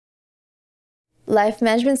Life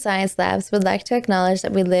Management Science Labs would like to acknowledge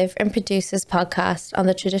that we live and produce this podcast on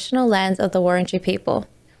the traditional lands of the Wurundjeri people.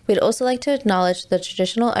 We'd also like to acknowledge the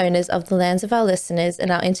traditional owners of the lands of our listeners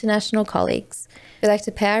and our international colleagues. We'd like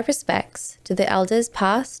to pay our respects to the elders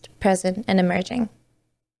past, present, and emerging.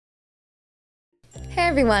 Hey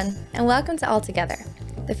everyone, and welcome to All Together,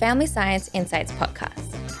 the Family Science Insights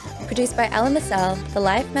podcast, produced by LMSL, the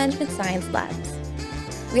Life Management Science Labs.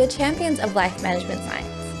 We are champions of life management science,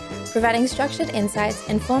 providing structured insights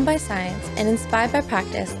informed by science and inspired by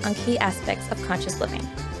practice on key aspects of conscious living.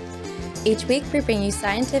 Each week, we bring you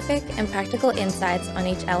scientific and practical insights on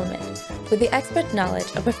each element with the expert knowledge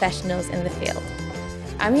of professionals in the field.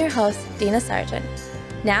 I'm your host, Donna Sargent.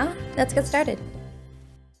 Now, let's get started.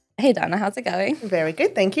 Hey Donna, how's it going? Very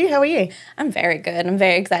good, thank you. How are you? I'm very good. I'm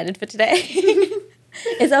very excited for today.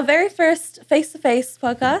 It's our very first face-to-face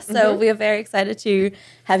podcast, so we are very excited to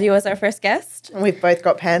have you as our first guest. We've both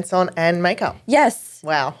got pants on and makeup. Yes.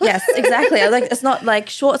 Wow. Yes, exactly. It's not like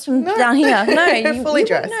shorts from down here. No, you're fully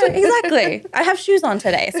dressed. No, exactly. I have shoes on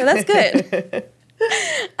today, so that's good.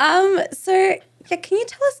 Can you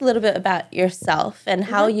tell us a little bit about yourself and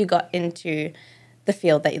how you got into the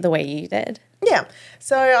field the way you did? Yeah.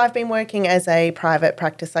 So I've been working as a private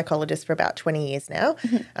practice psychologist for about 20 years now.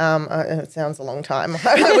 It sounds a long time.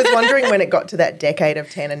 I was wondering when it got to that decade of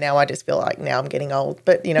 10 and now I just feel like now I'm getting old.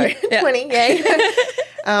 But, 20, yay.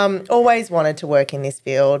 Always wanted to work in this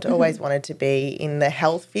field, always wanted to be in the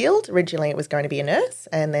health field. Originally it was going to be a nurse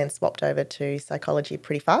and then swapped over to psychology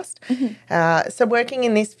pretty fast. So working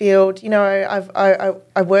in this field,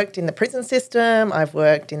 I worked in the prison system, I've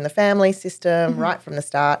worked in the family system right from the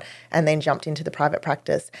start and then jumped into the private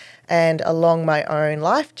practice. And along my own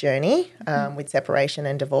life journey with separation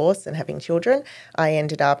and divorce and having children, I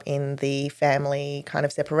ended up in the family kind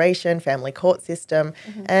of separation, family court system,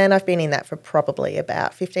 and I've been in that for probably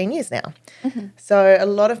about 15 years now. So a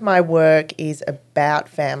lot of my work is about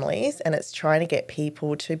families and it's trying to get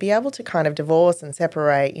people to be able to kind of divorce and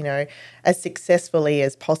separate, as successfully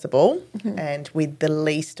as possible and with the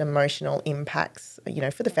least emotional impacts,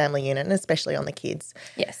 for the family unit and especially on the kids.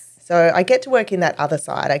 Yes. So I get to work in that other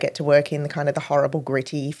side. I get to work in the kind of the horrible,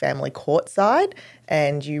 gritty family court side,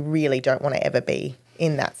 and you really don't want to ever be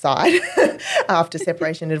in that side after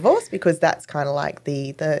separation and divorce because that's kind of like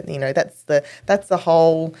that's the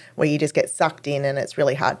hole where you just get sucked in and it's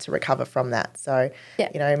really hard to recover from that. So,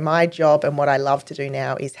 my job and what I love to do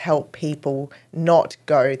now is help people not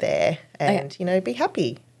go there and, be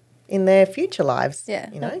happy in their future lives. Yeah.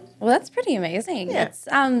 Well, that's pretty amazing. Yeah.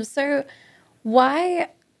 So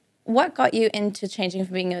what got you into changing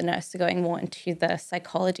from being a nurse to going more into the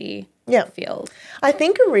psychology field? I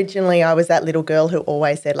think originally I was that little girl who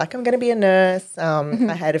always said, I'm going to be a nurse.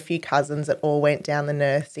 I had a few cousins that all went down the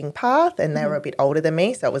nursing path and they were a bit older than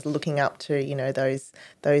me. So I was looking up to,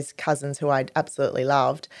 those cousins who I absolutely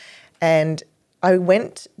loved. And I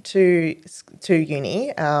went to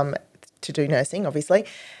uni to do nursing, obviously.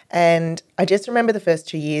 And I just remember the first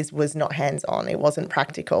 2 years was not hands-on. It wasn't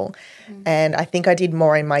practical. And I think I did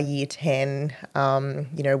more in my year 10,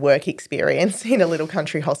 work experience in a little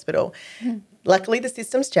country hospital. Luckily, the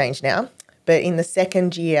system's changed now. But in the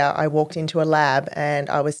second year, I walked into a lab and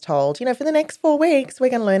I was told, for the next 4 weeks, we're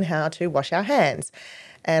going to learn how to wash our hands.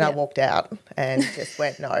 And I walked out and just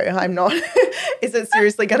went, no, I'm not. Is it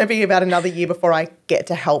seriously going to be about another year before I get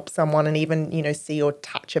to help someone and even, see or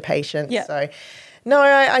touch a patient? Yeah. So, no,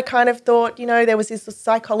 I kind of thought, there was this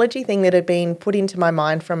psychology thing that had been put into my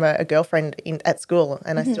mind from a girlfriend at school.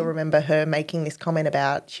 And I still remember her making this comment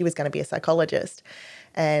about she was going to be a psychologist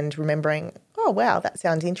and remembering, oh, wow, that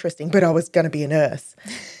sounds interesting, but I was going to be a nurse.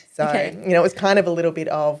 So, it was kind of a little bit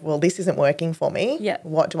of, well, this isn't working for me. Yeah.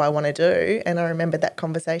 What do I want to do? And I remembered that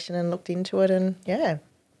conversation and looked into it and,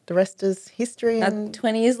 the rest is history. And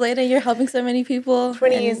 20 years later, you're helping so many people.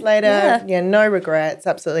 20 years later, no regrets.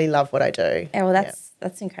 Absolutely love what I do. Yeah, well,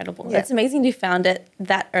 that's incredible. Yeah. That's amazing you found it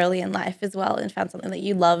that early in life as well and found something that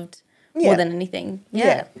you loved more than anything.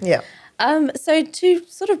 Yeah. So to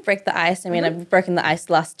sort of break the ice, I've broken the ice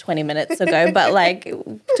the last 20 minutes ago, but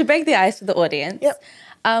to break the ice with the audience,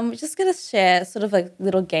 we're just going to share sort of a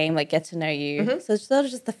little game, get to know you. So it's sort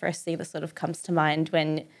of just the first thing that sort of comes to mind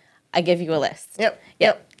when I give you a list.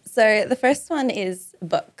 Yep. So the first one is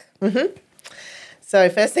book. So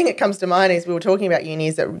first thing that comes to mind is we were talking about uni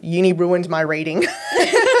is that uni ruined my reading.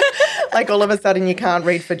 All of a sudden you can't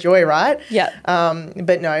read for joy, right? Yeah.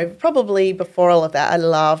 But no, probably before all of that, I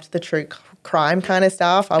loved the true crime kind of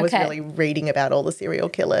stuff. I was really reading about all the serial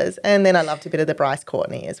killers. And then I loved a bit of the Bryce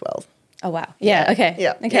Courtney as well. Oh, wow. Yeah, okay.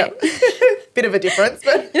 Yeah. Okay. Yeah. Bit of a difference,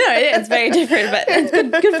 but... It's very different, but it's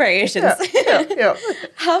good variations. Yeah.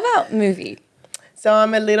 How about movie? So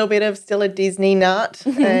I'm a little bit of still a Disney nut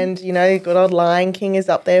and, good old Lion King is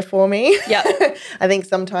up there for me. Yeah. I think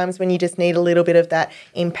sometimes when you just need a little bit of that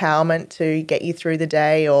empowerment to get you through the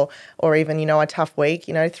day or even, a tough week,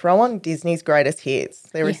 throw on Disney's greatest hits.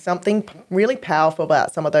 There is something really powerful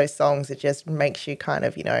about some of those songs. It just makes you kind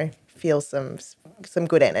of, feel some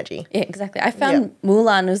good energy. Yeah, exactly. I found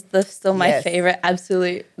Mulan was still my favorite,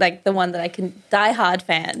 absolute, like the one that I can die hard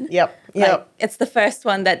fan. Yep. Like, it's the first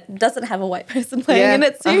one that doesn't have a white person playing in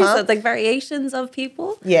it too. So it's like variations of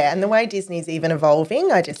people. Yeah, and the way Disney's even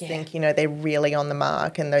evolving, I just think, they're really on the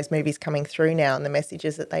mark, and those movies coming through now and the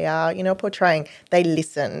messages that they are, portraying, they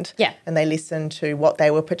listened. Yeah. And they listened to what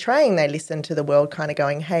they were portraying. They listened to the world kind of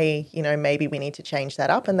going, hey, maybe we need to change that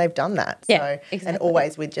up, and they've done that. Yeah, so, exactly. And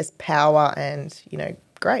always with just power and,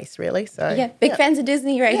 grace, really. So yeah, big fans of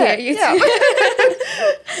Disney here. You too.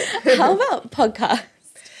 How about podcasts?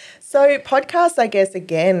 So podcasts, I guess,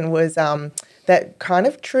 again, was that kind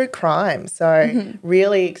of true crime. So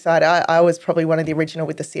really excited. I was probably one of the original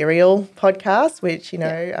with the Serial podcast, which,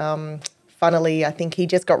 funnily, I think he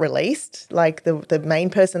just got released. Like the main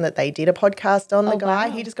person that they did a podcast on,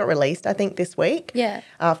 he just got released, I think, this week. Yeah.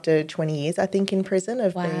 After 20 years, I think, in prison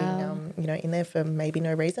of being, in there for maybe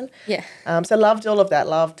no reason. Yeah. So loved all of that.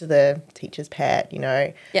 Loved the teacher's pet,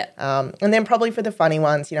 Yeah. And then probably for the funny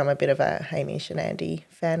ones, I'm a bit of a Hamish and Andy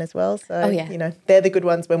fan as well. So, they're the good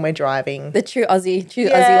ones when we're driving. The true Aussie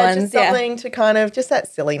ones. Just something to kind of, just that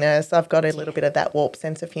silliness. I've got a little bit of that warped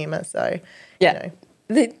sense of humour. So,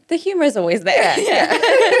 The humour is always there. Yeah.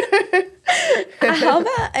 How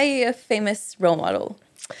about a famous role model?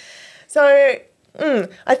 So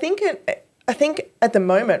I think at the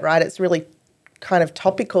moment, right, it's really kind of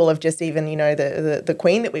topical of just even, the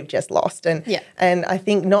Queen that we've just lost. And I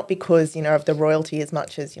think not because, of the royalty as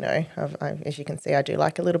much as, as you can see, I do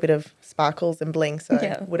like a little bit of sparkles and bling. So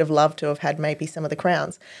I would have loved to have had maybe some of the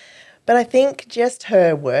crowns. But I think just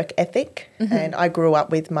her work ethic, and I grew up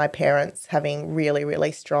with my parents having really,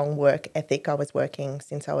 really strong work ethic. I was working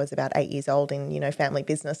since I was about 8 years old in, family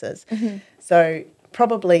businesses. So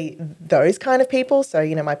probably those kind of people. So,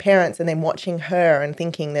 my parents, and then watching her and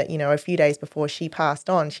thinking that, a few days before she passed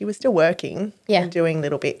on, she was still working and doing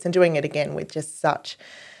little bits and doing it again with just such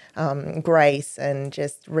grace and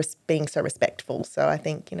just being so respectful. So I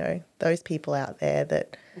think, those people out there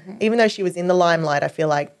that even though she was in the limelight, I feel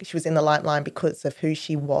like she was in the limelight because of who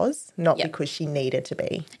she was, not because she needed to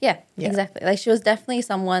be. Yeah, exactly. Like she was definitely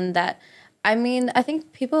someone that, I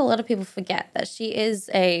think a lot of people forget that she is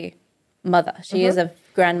a mother. She is a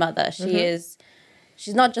grandmother. She's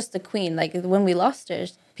not just the queen. Like when we lost her,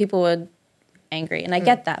 people were angry, and I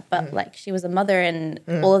get that, but like she was a mother and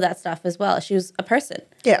all of that stuff as well. She was a person.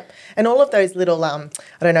 Yeah, and all of those little, I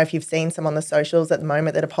don't know if you've seen some on the socials at the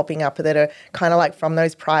moment that are popping up that are kind of like from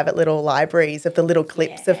those private little libraries of the little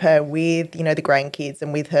clips of her with, the grandkids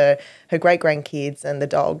and with her great-grandkids and the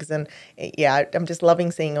dogs. And I'm just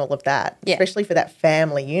loving seeing all of that, especially for that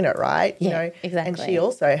family unit, right? Exactly. And she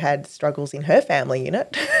also had struggles in her family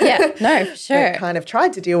unit. Yeah, no, for sure. Kind of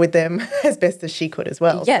tried to deal with them as best as she could as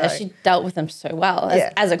well. Yeah, so. She dealt with them so well,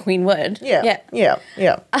 as a queen would. Yeah.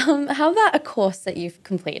 How about a course that you've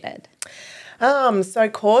completed? So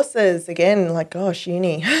courses, again, like, gosh,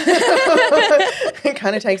 uni. It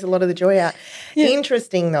kind of takes a lot of the joy out. Yeah.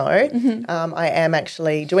 Interesting, though, I am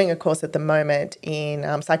actually doing a course at the moment in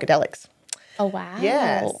psychedelics. Oh, wow.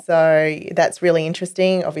 Yeah, so that's really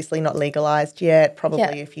interesting. Obviously not legalised yet,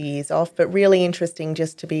 probably a few years off, but really interesting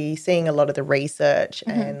just to be seeing a lot of the research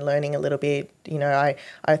and learning a little bit. I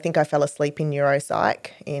think I fell asleep in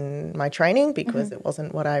neuropsych in my training because it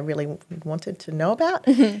wasn't what I really wanted to know about.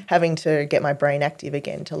 Having to get my brain active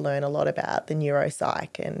again to learn a lot about the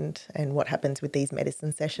neuropsych and what happens with these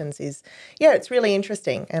medicine sessions is, it's really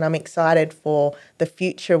interesting. And I'm excited for the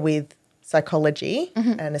future with psychology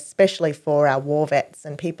and especially for our war vets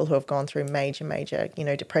and people who have gone through major,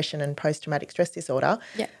 depression and post-traumatic stress disorder.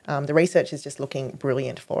 The research is just looking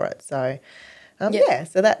brilliant for it. So,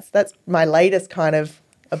 so that's my latest kind of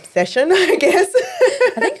obsession, I guess.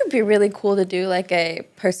 I think it would be really cool to do like a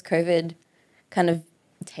post-COVID kind of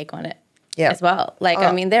take on it as well. Like,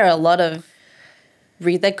 there are a lot of,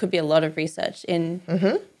 there could be a lot of research in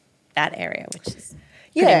that area, which is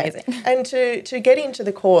amazing. And to get into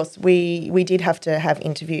the course, we did have to have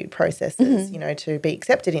interview processes, to be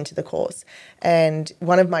accepted into the course. And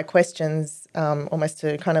one of my questions, almost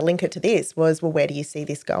to kind of link it to this, was, well, where do you see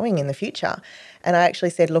this going in the future? And I actually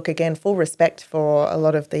said, look, again, full respect for a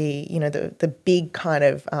lot of the, the big kind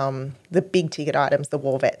of the big ticket items, the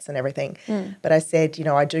war vets and everything. But I said,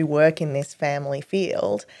 I do work in this family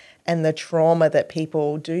field, and the trauma that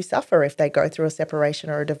people do suffer if they go through a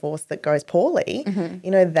separation or a divorce that goes poorly,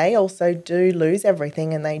 they also do lose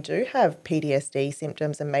everything, and they do have PTSD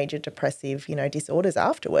symptoms and major depressive, disorders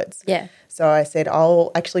afterwards. Yeah. So I said,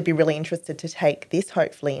 I'll actually be really interested to take this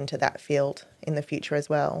hopefully into that field in the future as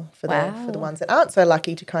well for the ones that aren't so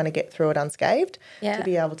lucky to kind of get through it unscathed, to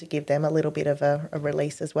be able to give them a little bit of a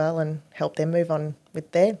release as well and help them move on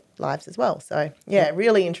with their lives as well. So,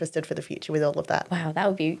 really interested for the future with all of that. Wow, that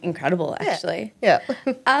would be incredible, actually. Yeah.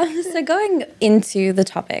 So going into the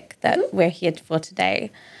topic that we're here for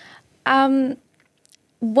today,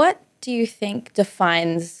 what do you think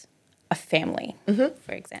defines a family,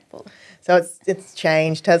 for example? So it's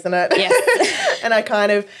changed, hasn't it? Yes. And I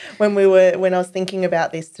kind of, when I was thinking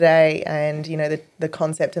about this today and, the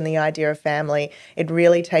concept and the idea of family, it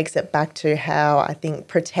really takes it back to how I think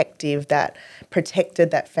protected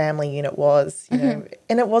that family unit was, you know,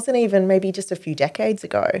 and it wasn't even maybe just a few decades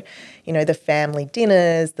ago, the family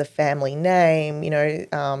dinners, the family name,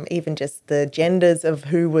 even just the genders of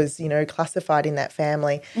who was, classified in that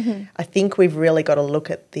family. I think we've really got to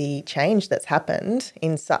look at the change that's happened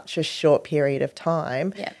in such a short period of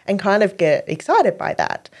time and kind of get excited by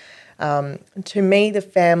that. To me, the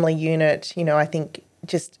family unit, I think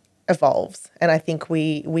just evolves, and I think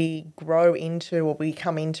we grow into, or we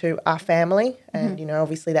come into our family, and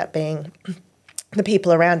obviously that being the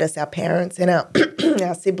people around us, our parents and our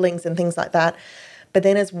our siblings and things like that. But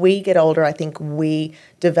then as we get older, I think we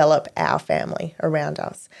develop our family around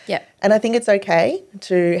us. Yeah. And I think it's okay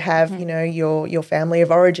to have, your family of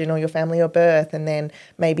origin or your family of birth, and then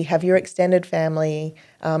maybe have your extended family,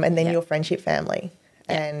 and then your friendship family.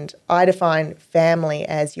 And I define family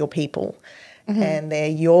as your people. And they're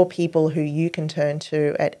your people who you can turn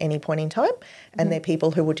to at any point in time. And they're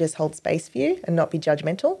people who will just hold space for you and not be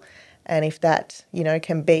judgmental. And if that,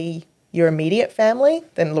 can be your immediate family,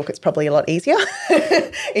 then look, it's probably a lot easier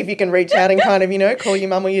if you can reach out and kind of, call your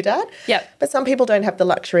mum or your dad. Yep. But some people don't have the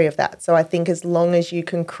luxury of that. So I think as long as you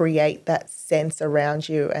can create that sense around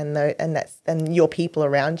you and your people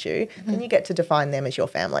around you, then you get to define them as your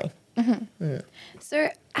family. So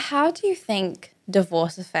how do you think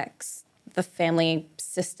divorce affects the family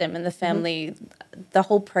system and the family, the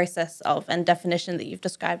whole process of and definition that you've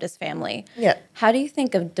described as family? Yeah. How do you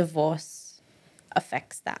think of divorce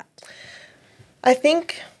affects that? I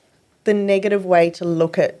think the negative way to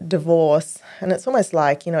look at divorce, and it's almost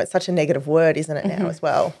like, it's such a negative word, isn't it, now as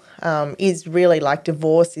well, is really like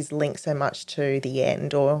divorce is linked so much to the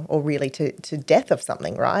end or really to death of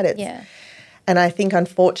something, right? And I think,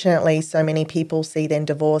 unfortunately, so many people see then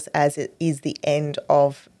divorce as it is the end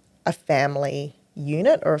of a family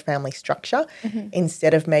unit or a family structure,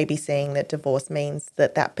 instead of maybe seeing that divorce means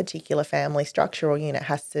that particular family structure or unit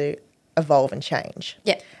has to evolve and change.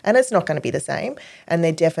 Yeah. And it's not going to be the same. And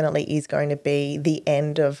there definitely is going to be the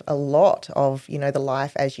end of a lot of, the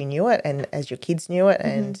life as you knew it and as your kids knew it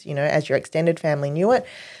and, as your extended family knew it.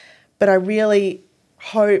 But I really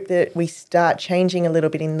hope that we start changing a little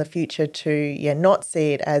bit in the future to, not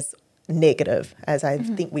see it as negative as I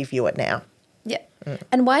think we view it now. Yeah.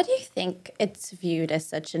 And why do you think it's viewed as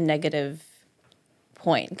such a negative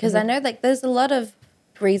point? Because I know there's a lot of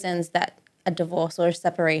reasons that a divorce or a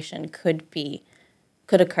separation could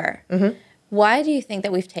occur. Why do you think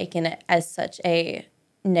that we've taken it as such a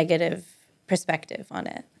negative perspective on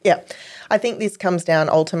it? Yeah, I think this comes down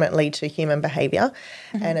ultimately to human behaviour.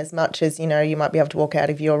 And as much as, you might be able to walk out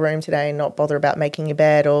of your room today and not bother about making your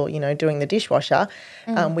bed or, doing the dishwasher,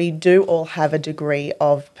 we do all have a degree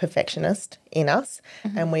of perfectionist in us.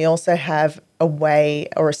 And we also have a way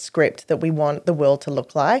or a script that we want the world to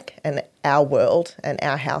look like, and our world and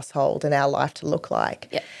our household and our life to look like.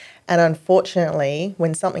 Yeah. And unfortunately,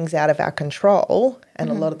 when something's out of our control, and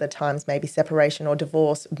a lot of the times maybe separation or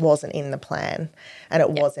divorce wasn't in the plan and it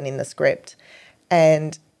wasn't in the script.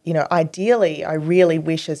 And, ideally, I really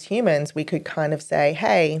wish as humans we could kind of say,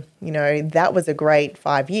 hey, that was a great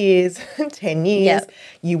 5 years, 10 years. Yep.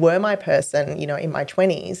 You were my person, in my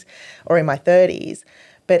 20s or in my 30s.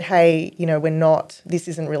 But hey, this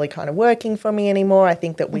isn't really kind of working for me anymore. I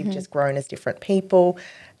think that we've just grown as different people.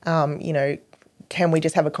 Can we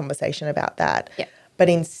just have a conversation about that? Yeah. But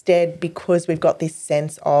instead, because we've got this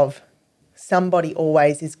sense of somebody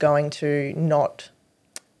always is going to not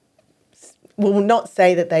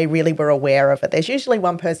say that they really were aware of it. There's usually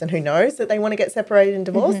one person who knows that they want to get separated and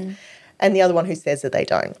divorced, and the other one who says that they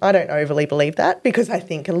don't. I don't overly believe that, because I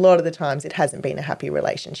think a lot of the times it hasn't been a happy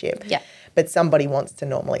relationship. Yeah. But somebody wants to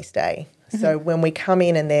normally stay. So when we come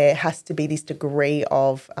in and there has to be this degree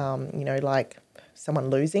of, someone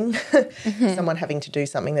losing, someone having to do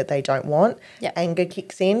something that they don't want. Yep. Anger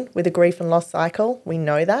kicks in with a grief and loss cycle. We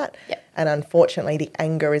know that. Yep. And unfortunately, the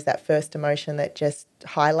anger is that first emotion that just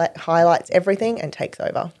highlights everything and takes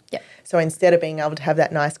over. Yep. So instead of being able to have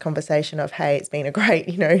that nice conversation of, hey, it's been a great,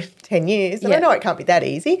 10 years, and I Yeah. know it can't be that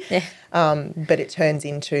easy, Yeah. but it turns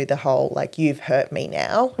into the whole, like, you've hurt me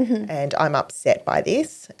now and I'm upset by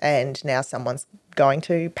this, and now someone's going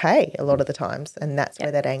to pay a lot of the times, and that's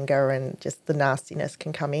where that anger and just the nastiness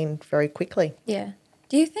can come in very quickly. Yeah.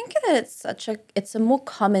 Do you think that it's a more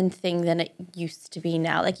common thing than it used to be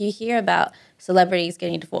now? Like, you hear about celebrities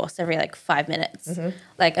getting divorced every 5 minutes.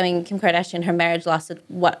 Like, I mean, Kim Kardashian, her marriage lasted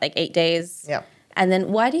 8 days? Yeah. And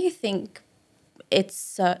then why do you think it's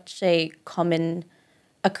such a common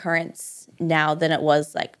occurrence now than it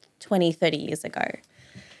was 20, 30 years ago?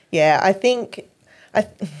 Yeah, I think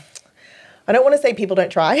I don't want to say people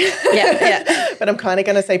don't try. Yeah. But I'm kind of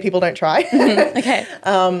going to say people don't try. Okay.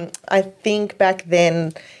 I think back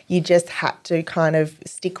then you just had to kind of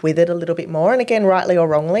stick with it a little bit more. And again, rightly or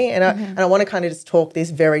wrongly. And I want to kind of just talk this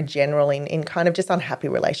very general in kind of just unhappy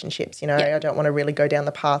relationships. I don't want to really go down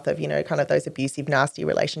the path of, kind of those abusive, nasty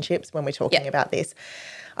relationships when we're talking about this.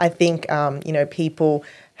 I think, people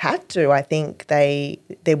had to. I think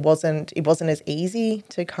it wasn't as easy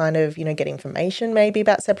to kind of, get information maybe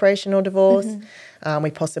about separation or divorce. We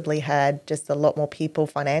possibly had just a lot more people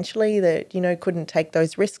financially that, couldn't take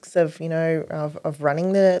those risks of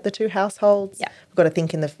running the two households. Yeah. We've got to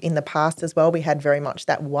think in the past as well, we had very much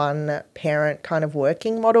that one parent kind of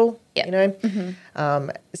working model,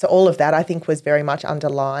 So all of that I think was very much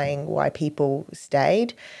underlying why people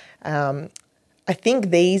stayed. I think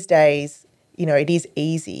these days, it is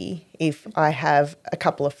easy if I have a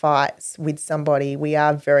couple of fights with somebody. We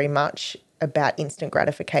are very much about instant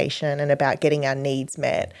gratification and about getting our needs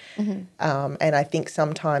met. And I think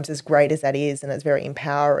sometimes, as great as that is, and it's very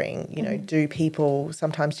empowering, do people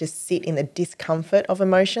sometimes just sit in the discomfort of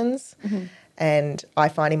emotions? And I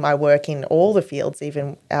find in my work in all the fields,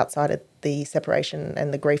 even outside of the separation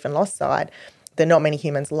and the grief and loss side, that not many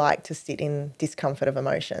humans like to sit in discomfort of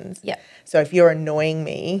emotions. Yeah. So if you're annoying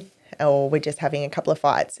me or we're just having a couple of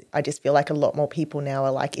fights, I just feel like a lot more people now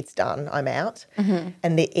are like, it's done, I'm out.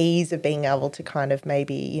 And the ease of being able to kind of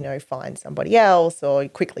maybe, find somebody else or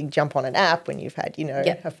quickly jump on an app when you've had,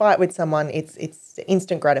 a fight with someone, it's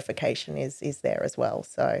instant gratification is there as well.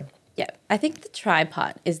 So yeah, I think the try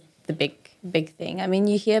part is the big thing. I mean,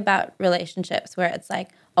 you hear about relationships where it's like,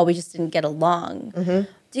 oh, we just didn't get along.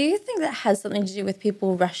 Do you think that has something to do with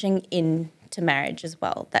people rushing into marriage as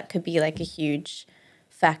well? That could be a huge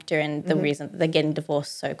factor in the reason that they're getting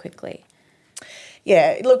divorced so quickly.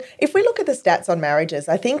 Yeah, look, if we look at the stats on marriages,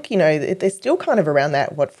 I think, they're still kind of around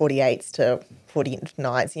that, 48s to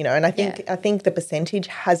 49s, and I think the percentage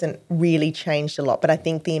hasn't really changed a lot, but I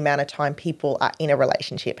think the amount of time people are in a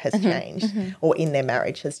relationship has changed or in their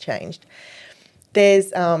marriage has changed.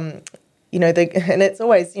 There's, and it's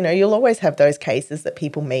always, you'll always have those cases that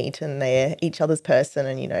people meet and they're each other's person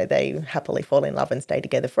and, they happily fall in love and stay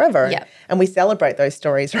together forever. Yeah. And we celebrate those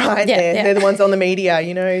stories, right? Yeah, They're the ones on the media,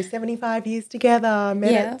 75 years together,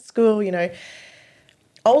 met at school,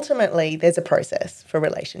 Ultimately, there's a process for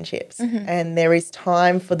relationships and there is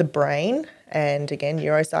time for the brain. And again,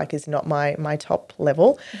 neuropsych is not my top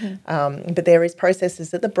level, but there is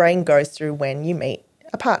processes that the brain goes through when you meet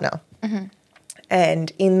a partner.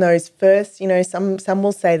 And in those first, some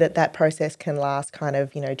will say that process can last kind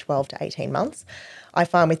of, 12 to 18 months. I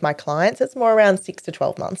find with my clients, it's more around 6 to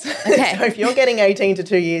 12 months. Okay. So if you're getting 18 to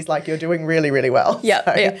 2 years, you're doing really, really well.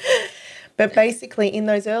 Yeah. But basically in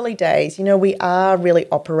those early days, we are really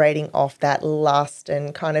operating off that lust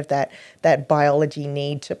and kind of that biology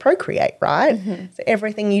need to procreate, right? So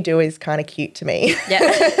everything you do is kind of cute to me.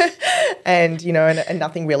 Yeah. And, and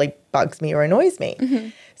nothing really bugs me or annoys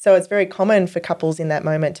me. So it's very common for couples in that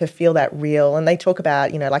moment to feel that real. And they talk about,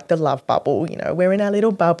 the love bubble, we're in our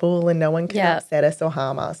little bubble and no one can upset us or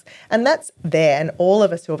harm us. And that's there. And all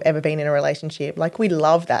of us who have ever been in a relationship, we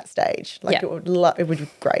love that stage. It would be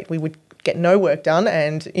great. We would get no work done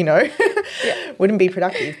and, wouldn't be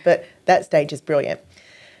productive. But that stage is brilliant.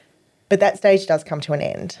 But that stage does come to an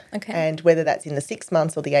end. Okay. And whether that's in the 6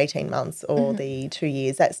 months or the 18 months or the 2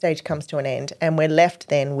 years, that stage comes to an end. And we're left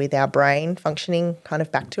then with our brain functioning kind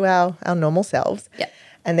of back to our normal selves. Yeah.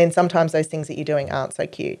 And then sometimes those things that you're doing aren't so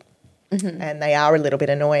cute. And they are a little bit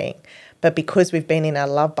annoying. But because we've been in our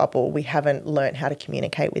love bubble, we haven't learnt how to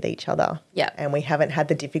communicate with each other. Yeah. And we haven't had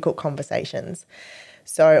the difficult conversations.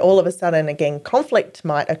 So all of a sudden, again, conflict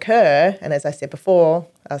might occur. And as I said before,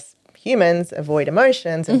 us humans avoid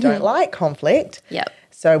emotions and don't like conflict. Yep.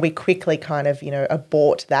 So we quickly kind of,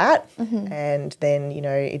 abort that and then,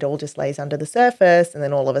 it all just lays under the surface and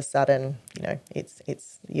then all of a sudden,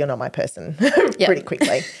 it's you're not my person pretty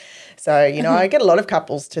quickly. So, I get a lot of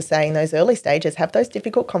couples to say in those early stages, have those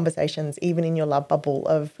difficult conversations, even in your love bubble,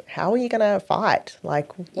 of how are you going to fight?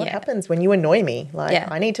 Like, what happens when you annoy me?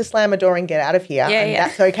 Like, I need to slam a door and get out of here, and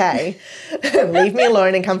that's okay. Leave me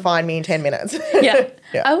alone and come find me in 10 minutes.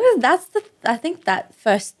 I think that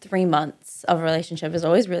first 3 months of a relationship is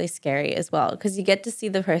always really scary as well, because you get to see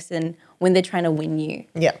the person when they're trying to win you.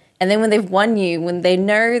 Yeah. And then when they've won you, when they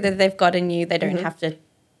know that they've gotten you, they don't have to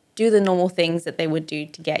do the normal things that they would do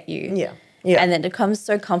to get you. Yeah. Yeah. And then it becomes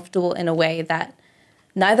so comfortable in a way that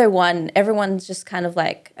everyone's just kind of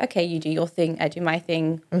like, okay, you do your thing, I do my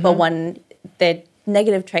thing. But their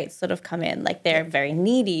negative traits sort of come in. Like they're very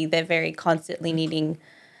needy. They're very constantly needing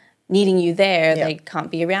you there. They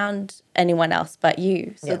can't be around anyone else but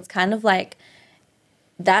you. So it's kind of like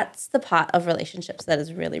that's the part of relationships that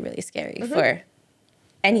is really, really scary for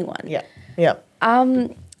anyone. Yeah. Yeah.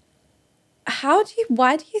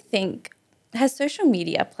 Why do you think, has social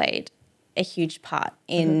media played a huge part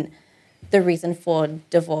in the reason for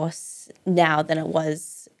divorce now than it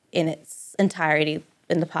was in its entirety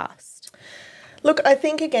in the past? Look, I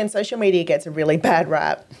think, again, social media gets a really bad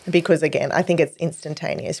rap because, again, I think it's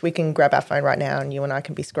instantaneous. We can grab our phone right now and you and I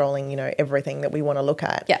can be scrolling, everything that we want to look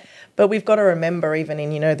at. Yeah. But we've got to remember, even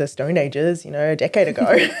in, the Stone Ages, a decade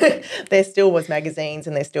ago, there still was magazines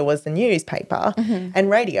and there still was the newspaper and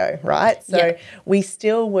radio, right? So we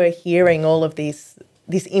still were hearing all of this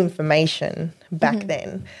information back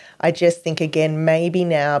then. I just think, again, maybe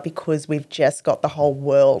now because we've just got the whole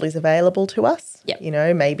world is available to us,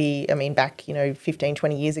 maybe, back, 15,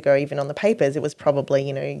 20 years ago, even on the papers, it was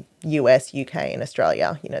probably, US, UK and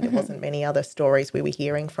Australia. There wasn't many other stories we were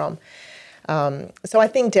hearing from. So I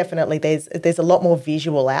think definitely there's a lot more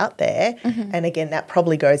visual out there. And again, that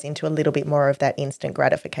probably goes into a little bit more of that instant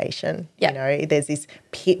gratification. There's these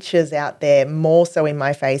pictures out there, more so in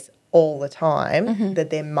my face all the time,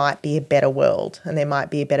 that there might be a better world and there might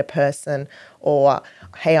be a better person, or,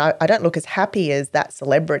 hey, I don't look as happy as that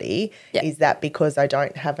celebrity. Is that because I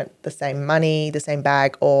don't have the same money, the same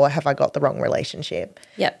bag, or have I got the wrong relationship?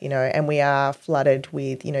 And we are flooded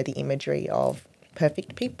with, the imagery of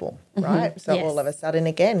perfect people, right? So all of a sudden,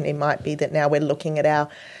 again, it might be that now we're looking at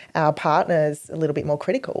our partners a little bit more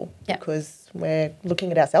critical because we're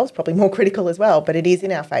looking at ourselves probably more critical as well, but it is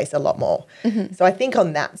in our face a lot more. So I think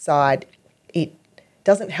on that side, it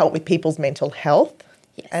doesn't help with people's mental health.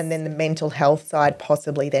 And then the mental health side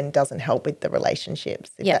possibly then doesn't help with the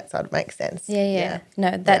relationships, if that sort of makes sense. No,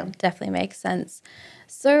 that definitely makes sense.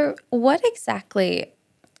 So what exactly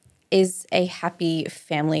is a happy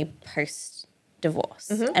family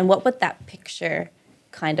post-divorce? And what would that picture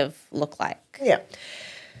kind of look like?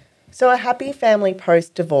 So a happy family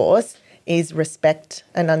post-divorce is respect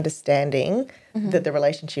and understanding that the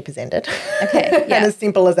relationship has ended. And as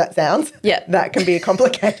simple as that sounds, that can be a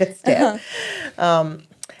complicated step.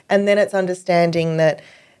 And then it's understanding that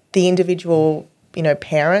the individual,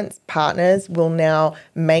 parents, partners will now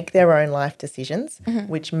make their own life decisions,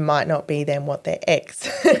 which might not be then what their ex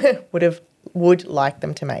would like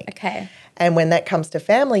them to make. And when that comes to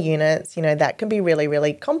family units, that can be really,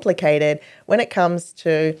 really complicated when it comes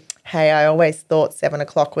to, hey, I always thought 7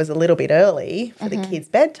 o'clock was a little bit early for the kids'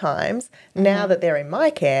 bedtimes. Now that they're in my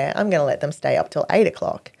care, I'm going to let them stay up till 8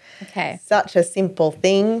 o'clock. Such a simple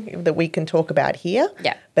thing that we can talk about here.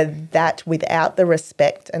 But that without the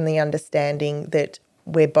respect and the understanding that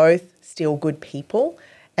we're both still good people,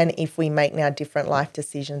 and if we make now different life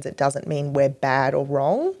decisions, it doesn't mean we're bad or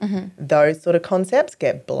wrong. Those sort of concepts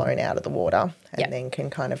get blown out of the water and then can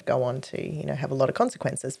kind of go on to, have a lot of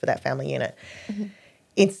consequences for that family unit.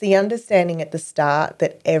 It's the understanding at the start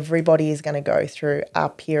that everybody is going to go through a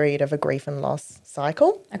period of a grief and loss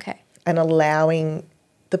cycle. And allowing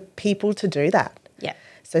the people to do that.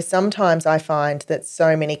 So sometimes I find that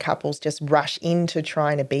so many couples just rush into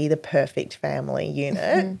trying to be the perfect family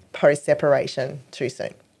unit post-separation too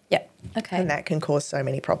soon. And that can cause so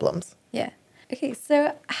many problems. Okay,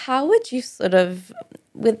 so how would you sort of,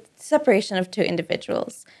 with separation of two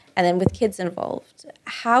individuals and then with kids involved,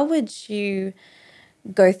 how would you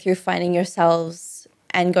go through finding yourselves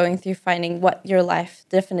and going through finding what your life,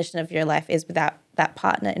 definition of your life is without that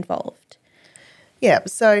partner involved?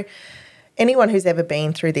 So anyone who's ever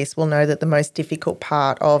been through this will know that the most difficult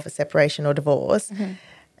part of a separation or divorce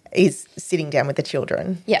is sitting down with the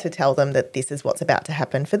children Yeah. to tell them that this is what's about to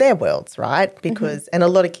happen for their worlds, right? Because, and a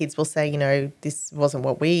lot of kids will say, you know, this wasn't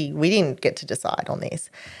what we didn't get to decide on this.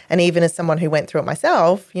 And even as someone who went through it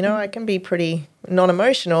myself, you know, I can be pretty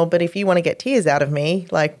non-emotional, but if you want to get tears out of me,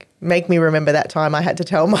 like make me remember that time I had to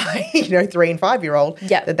tell my, 3 and 5-year-old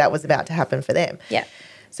that was about to happen for them. Yeah.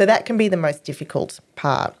 So that can be the most difficult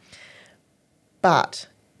part. But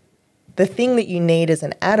the thing that you need as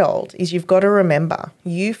an adult is you've got to remember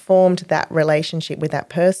you formed that relationship with that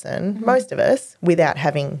person, most of us, without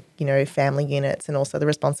having, family units and also the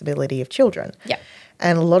responsibility of children. Yeah.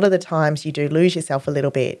 And a lot of the times you do lose yourself a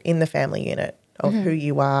little bit in the family unit of who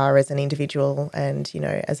you are as an individual and,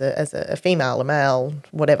 as a female, a male,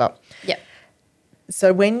 whatever. Yeah.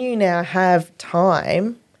 So when you now have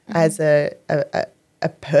time as a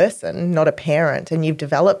person, not a parent, and you've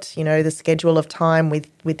developed, the schedule of time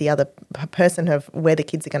with the other person of where the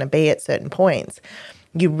kids are going to be at certain points,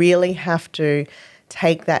 you really have to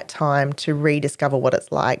take that time to rediscover what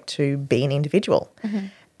it's like to be an individual.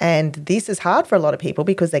 And this is hard for a lot of people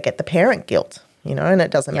because they get the parent guilt, and it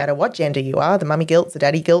doesn't matter what gender you are, the mummy guilt, the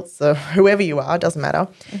daddy guilt, or whoever you are, it doesn't matter.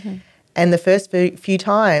 And the first few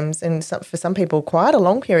times, and for some people quite a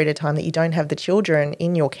long period of time that you don't have the children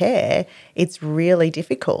in your care, it's really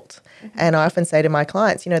difficult. And I often say to my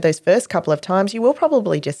clients, those first couple of times you will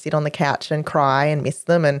probably just sit on the couch and cry and miss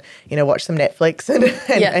them and, watch some Netflix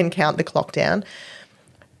and count the clock down.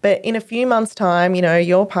 But in a few months' time,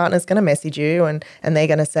 your partner's going to message you and they're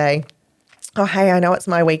going to say, oh, hey, I know it's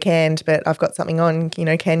my weekend, but I've got something on,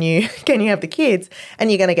 can you have the kids?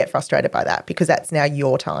 And you're going to get frustrated by that because that's now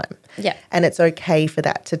your time. Yeah. And it's okay for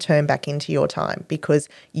that to turn back into your time because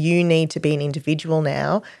you need to be an individual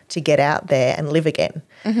now to get out there and live again.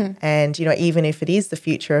 And, even if it is the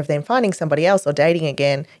future of them finding somebody else or dating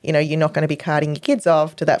again, you're not going to be carting your kids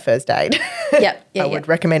off to that first date. I would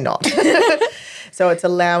recommend not. So it's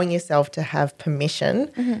allowing yourself to have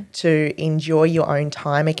permission to enjoy your own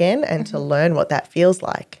time again and to learn what that feels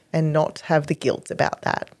like and not have the guilt about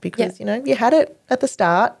that because, you had it at the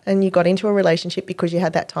start and you got into a relationship because you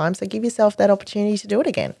had that time. So give yourself that opportunity to do it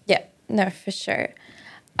again. Yeah, no, for sure.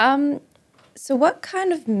 So what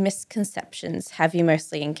kind of misconceptions have you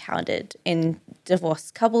mostly encountered in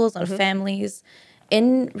divorced couples or families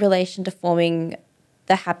in relation to forming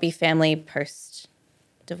the happy family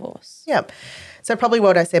post-divorce? Yeah. So probably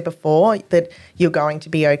what I said before, that you're going to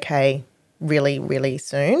be okay really, really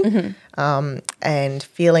soon and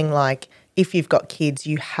feeling like if you've got kids,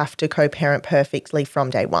 you have to co-parent perfectly from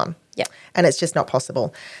day one. Yeah. And it's just not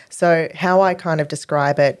possible. So how I kind of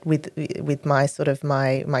describe it with my sort of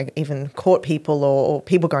my even court people or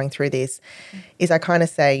people going through this is I kind of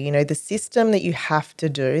say, the system that you have to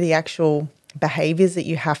do, the actual behaviours that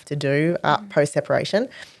you have to do post-separation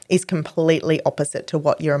is completely opposite to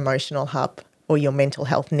what your emotional hub or your mental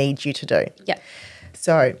health needs you to do. Yeah.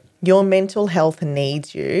 So your mental health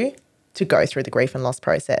needs you to go through the grief and loss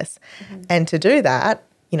process. And to do that,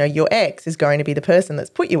 your ex is going to be the person that's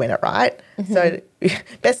put you in it, right? So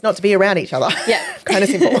best not to be around each other. Yeah. Kind of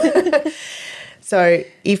simple. So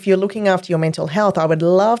if you're looking after your mental health, I would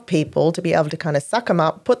love people to be able to kind of suck them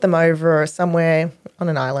up, put them over somewhere on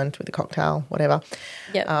an island with a cocktail, whatever.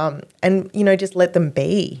 Yeah. And, just let them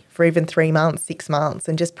be for even 3 months, 6 months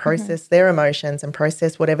and just process their emotions and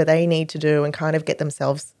process whatever they need to do and kind of get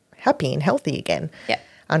themselves happy and healthy again. Yeah.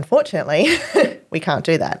 Unfortunately, we can't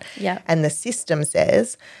do that. Yeah. And the system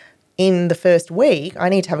says, in the first week, I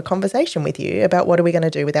need to have a conversation with you about what are we going to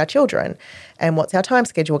do with our children and what's our time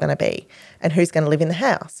schedule going to be and who's going to live in the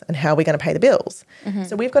house and how are we going to pay the bills.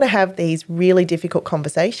 So we've got to have these really difficult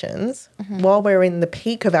conversations while we're in the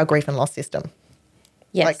peak of our grief and loss system.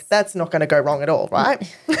 Yes. Like that's not going to go wrong at all,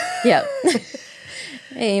 right? Yeah.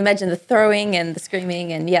 Imagine the throwing and the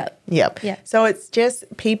screaming and Yep. Yeah. So it's just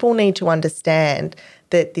people need to understand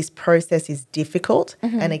that this process is difficult.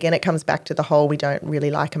 And again, it comes back to the whole we don't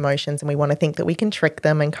really like emotions and we want to think that we can trick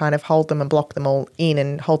them and kind of hold them and block them all in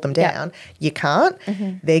and hold them down. You can't.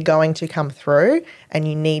 They're going to come through and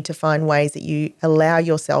you need to find ways that you allow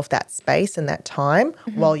yourself that space and that time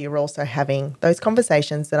while you're also having those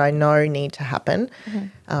conversations that I know need to happen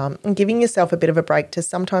and giving yourself a bit of a break to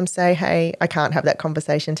sometimes say, hey, I can't have that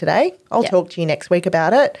conversation today. I'll talk to you next week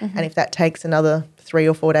about it. And if that takes another 3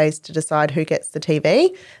 or 4 days to decide who gets the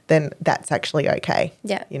TV, then that's actually okay.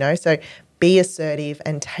 Yeah. So be assertive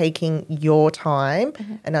and taking your time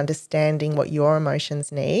and understanding what your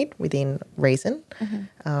emotions need within reason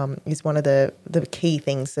is one of the key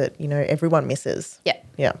things that, everyone misses. Yeah.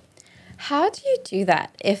 Yeah. How do you do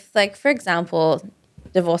that? If, like, for example,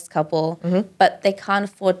 divorced couple, but they can't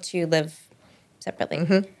afford to live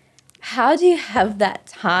separately. how do you have that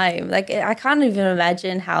time? Like, I can't even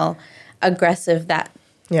imagine how aggressive that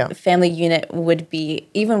family unit would be,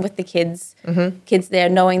 even with the kids there,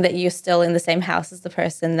 knowing that you're still in the same house as the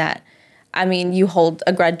person that, I mean, you hold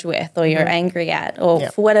a grudge with or you're angry at, or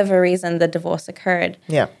for whatever reason the divorce occurred.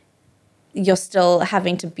 Yeah. You're still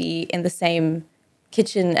having to be in the same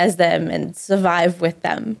kitchen as them and survive with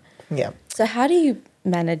them. Yeah. So how do you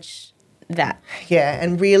manage that? Yeah,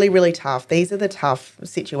 and really, really tough. These are the tough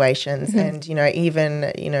situations. And,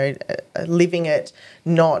 even, living it,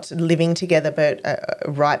 not living together, but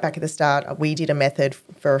right back at the start, we did a method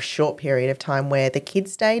for a short period of time where the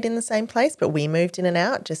kids stayed in the same place, but we moved in and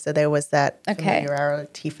out just so there was that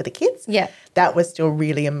familiarity for the kids. Yeah. That was still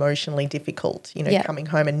really emotionally difficult, coming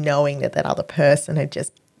home and knowing that that other person had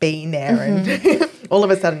just been there and all of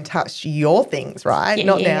a sudden touched your things, right?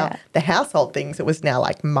 Not now the household things. It was now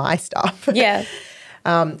like my stuff. Yeah.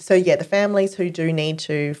 The families who do need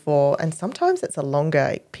to and sometimes it's a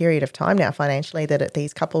longer period of time now financially that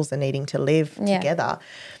these couples are needing to live together.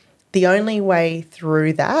 The only way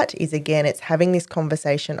through that is, again, it's having this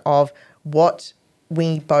conversation of what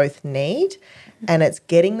we both need, and it's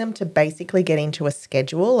getting them to basically get into a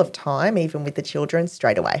schedule of time, even with the children,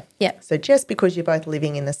 straight away. Yeah. So just because you're both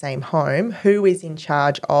living in the same home, who is in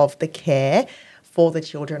charge of the care for the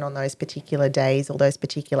children on those particular days or those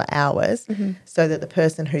particular hours, so that the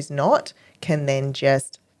person who's not can then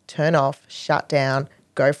just turn off, shut down,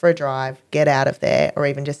 go for a drive, get out of there, or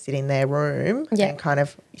even just sit in their room and kind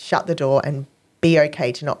of shut the door and be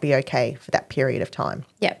okay to not be okay for that period of time.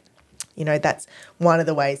 Yeah. That's one of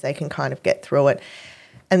the ways they can kind of get through it.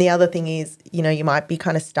 And the other thing is, you might be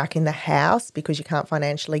kind of stuck in the house because you can't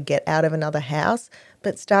financially get out of another house,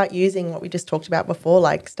 but start using what we just talked about before,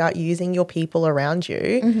 like start using your people around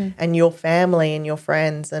you and your family and your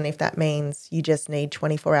friends. And if that means you just need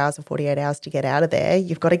 24 hours or 48 hours to get out of there,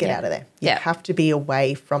 you've got to get out of there. You have to be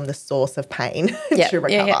away from the source of pain to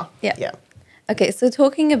recover. Yeah. Okay, so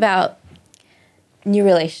talking about new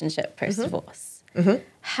relationship post-divorce,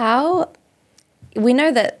 how we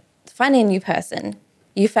know that finding a new person,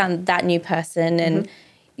 you found that new person and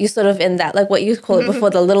you're sort of in that, like what you call it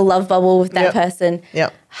before, the little love bubble with that person. Yeah.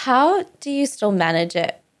 How do you still manage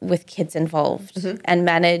it with kids involved and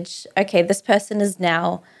manage, okay, this person is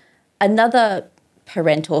now another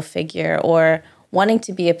parental figure or wanting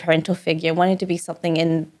to be a parental figure, wanting to be something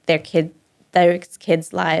in their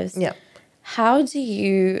kids' lives. Yeah. How do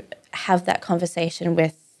you have that conversation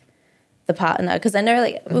with the partner? Because I know,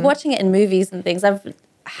 like, we're watching it in movies and things.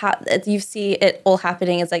 You see it all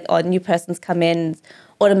happening. It's like, a new person's come in,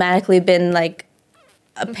 automatically been like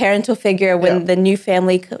a parental figure when the new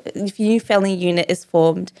family unit is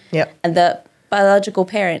formed. Yeah. And the biological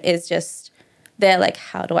parent is just there, like,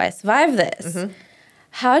 how do I survive this?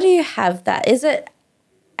 How do you have that? Is it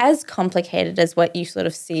as complicated as what you sort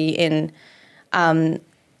of see in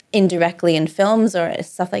indirectly in films or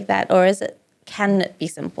stuff like that, or can it be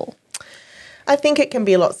simple? I think it can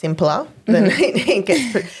be a lot simpler than it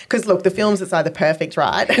gets, because look, the films, it's either perfect,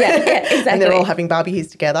 right? Yeah, exactly. And they're all having barbecues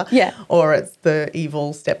together. Yeah. Or it's the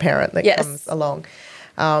evil step parent that comes along.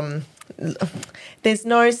 There's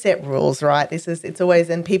no set rules, right? It's always,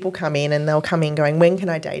 and people come in and they'll come in going, when can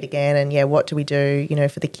I date again? And what do we do,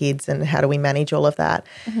 for the kids, and how do we manage all of that?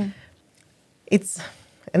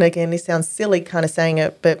 And again, this sounds silly kind of saying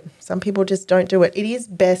it, but some people just don't do it. It is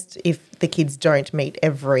best if the kids don't meet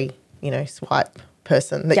every, swipe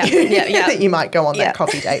person that that you might go on that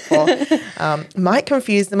coffee date for. Might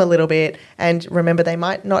confuse them a little bit. And remember, they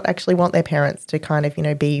might not actually want their parents to kind of,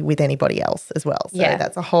 be with anybody else as well. So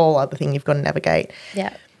that's a whole other thing you've got to navigate.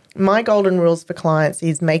 Yeah. My golden rules for clients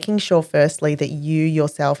is making sure, firstly, that you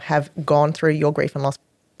yourself have gone through your grief and loss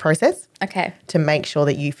process. Okay. To make sure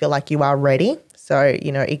that you feel like you are ready. So,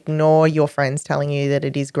 ignore your friends telling you that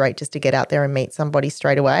it is great just to get out there and meet somebody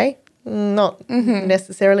straight away. Not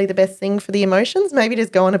necessarily the best thing for the emotions. Maybe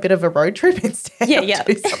just go on a bit of a road trip instead.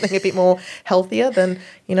 Do something a bit more healthier than,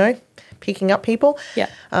 picking up people. Yeah.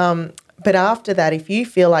 But after that, if you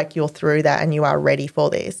feel like you're through that and you are ready for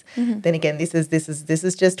this, then again, this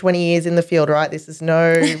is just 20 years in the field, right? This is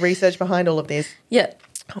no research behind all of this. Yeah.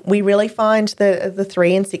 We really find the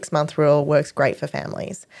 3 and 6 month rule works great for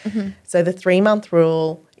families. So the 3 month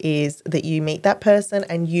rule is that you meet that person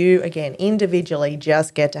and you, again, individually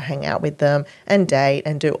just get to hang out with them and date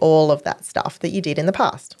and do all of that stuff that you did in the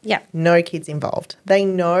past. Yeah. No kids involved. They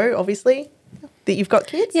know, obviously, that you've got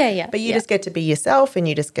kids. Yeah. But you just get to be yourself and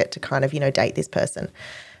you just get to kind of, date this person.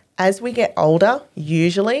 As we get older,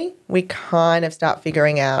 usually we kind of start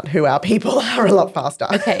figuring out who our people are a lot faster.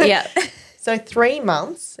 Okay, yeah. So 3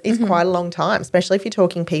 months is quite a long time, especially if you're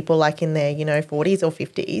talking people like in their, 40s or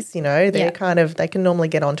 50s, they're they can normally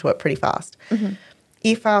get onto it pretty fast.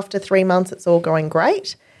 If after 3 months it's all going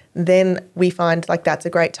great, then we find like that's a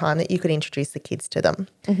great time that you could introduce the kids to them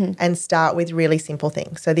and start with really simple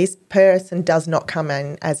things. So this person does not come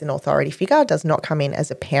in as an authority figure, does not come in as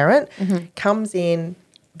a parent, comes in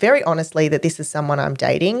very honestly that this is someone I'm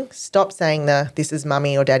dating. Stop saying this is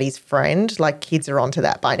mummy or daddy's friend. Like kids are onto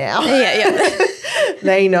that by now. Yeah.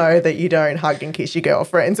 They know that you don't hug and kiss your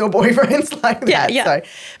girlfriends or boyfriends like that. Yeah. So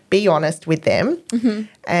be honest with them.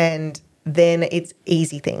 And then it's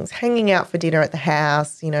easy things. Hanging out for dinner at the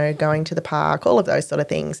house, going to the park, all of those sort of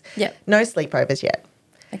things. Yep. No sleepovers yet.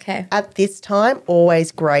 Okay. At this time, always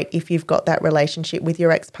great if you've got that relationship with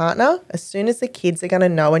your ex-partner. As soon as the kids are going to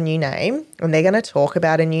know a new name and they're going to talk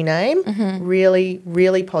about a new name, really,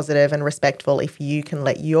 really positive and respectful if you can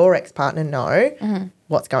let your ex-partner know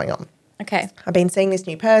what's going on. Okay. I've been seeing this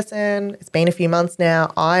new person. It's been a few months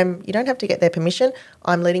now. You don't have to get their permission.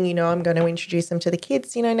 I'm letting you know I'm going to introduce them to the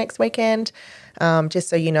kids, next weekend. Just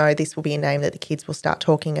so you know, this will be a name that the kids will start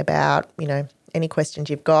talking about. Any questions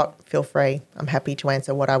you've got, feel free. I'm happy to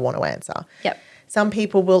answer what I want to answer. Yep. Some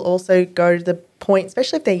people will also go to the point,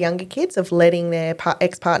 especially if they're younger kids, of letting their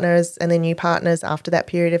ex-partners and their new partners after that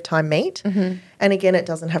period of time meet. And again, it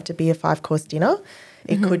doesn't have to be a 5-course dinner.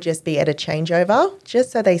 It could just be at a changeover,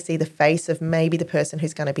 just so they see the face of maybe the person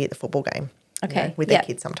who's going to be at the football game with their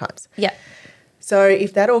kids sometimes. Yeah. So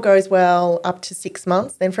if that all goes well up to 6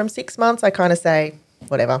 months, then from 6 months I kind of say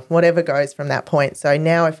whatever goes from that point. So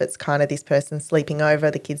now if it's kind of this person sleeping over,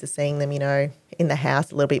 the kids are seeing them, in the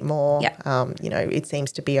house a little bit more, it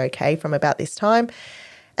seems to be okay from about this time.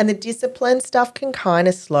 And the discipline stuff can kind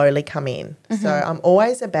of slowly come in. So I'm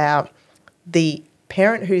always about the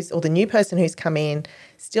parent or the new person who's come in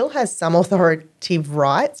still has some authoritative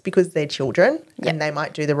rights because they're children and they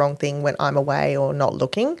might do the wrong thing when I'm away or not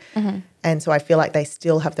looking. And so I feel like they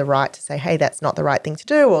still have the right to say, hey, that's not the right thing to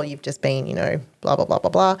do, or you've just been, blah, blah, blah,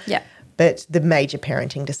 blah, blah. Yeah. But the major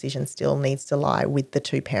parenting decision still needs to lie with the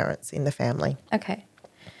two parents in the family. Okay.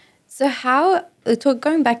 So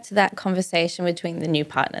going back to that conversation between the new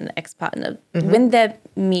partner and the ex-partner, when they're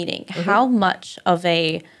meeting, how much of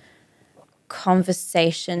a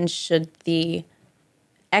conversation should the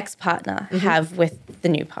ex-partner have with the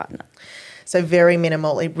new partner? So very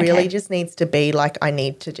minimal. It really just needs to be like, I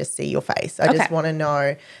need to just see your face. I just want to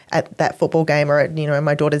know at that football game or,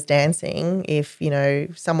 my daughter's dancing, if,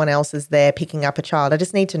 someone else is there picking up a child, I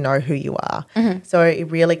just need to know who you are. So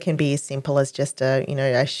it really can be as simple as just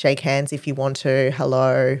a shake hands if you want to,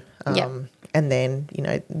 hello. And then,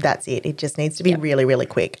 that's it. It just needs to be really, really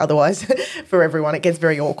quick. Otherwise, for everyone, it gets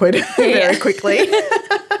very awkward very quickly.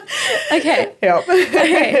 Okay. Yep.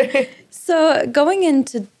 Okay. So going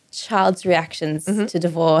into child's reactions to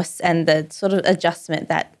divorce and the sort of adjustment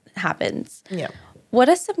that happens. Yeah. What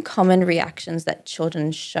are some common reactions that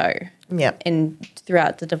children show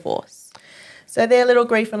throughout the divorce? So their little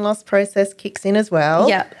grief and loss process kicks in as well.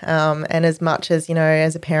 Yeah. And as much as,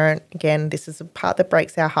 as a parent, again, this is a part that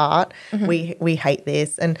breaks our heart. We hate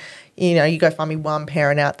this. And, you go find me one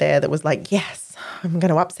parent out there that was like, yes, I'm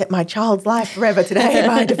going to upset my child's life forever today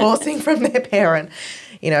by divorcing from their parent.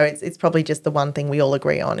 It's probably just the one thing we all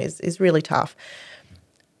agree on is really tough.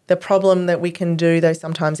 The problem that we can do, though,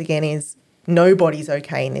 sometimes, again, is nobody's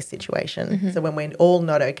okay in this situation. So when we're all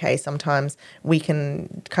not okay, sometimes we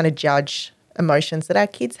can kind of judge emotions that our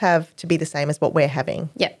kids have to be the same as what we're having.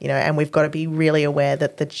 And we've got to be really aware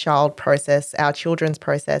that the our children's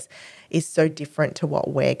process is so different to what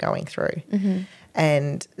we're going through.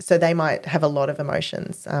 And so they might have a lot of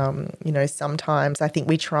emotions. Sometimes I think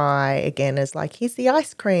we try again as like, here's the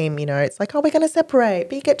ice cream, it's like, oh, we're going to separate,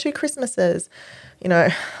 but you get 2 Christmases.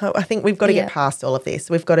 I think we've got to get past all of this.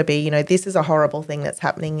 We've got to be, this is a horrible thing that's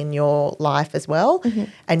happening in your life as well.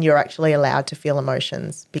 And you're actually allowed to feel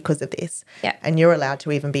emotions because of this. And you're allowed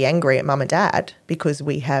to even be angry at mum and dad because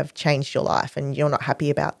we have changed your life and you're not happy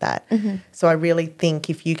about that. So I really think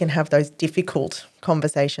if you can have those difficult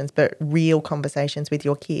conversations, but real conversations with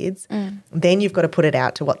your kids, then you've got to put it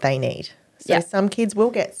out to what they need. So some kids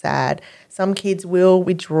will get sad. Some kids will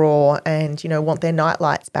withdraw and, want their night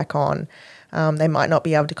lights back on. They might not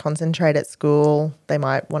be able to concentrate at school. They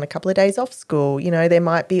might want a couple of days off school. There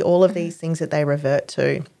might be all of these things that they revert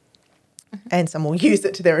to. And some will use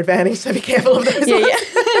it to their advantage, so be careful of those ones.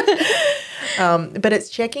 But it's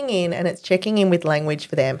checking in, and it's checking in with language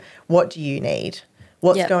for them. What do you need?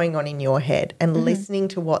 What's going on in your head? And listening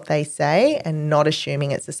to what they say and not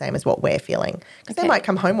assuming it's the same as what we're feeling. Because they might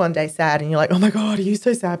come home one day sad and you're like, oh, my God, are you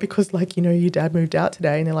so sad because, your dad moved out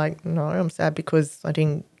today? And they're like, no, I'm sad because I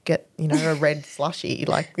didn't get, a red slushy,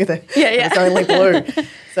 like it's only blue.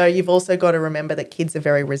 So you've also got to remember that kids are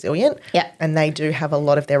very resilient, and they do have a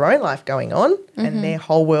lot of their own life going on, and their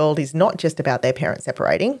whole world is not just about their parents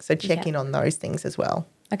separating. So check in on those things as well.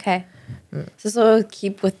 Okay. So sort of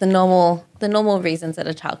keep with the normal reasons that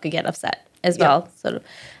a child could get upset as well. Sort of.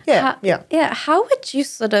 How would you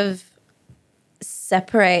sort of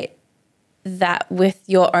separate that with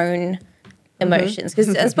your own emotions?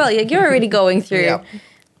 Because as well, you're already going through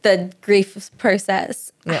the grief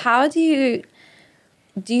process. How do you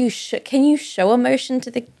can you show emotion to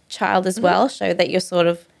the child as well? Show that you're sort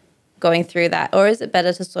of going through that, or is it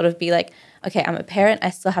better to sort of be like, okay, I'm a parent, I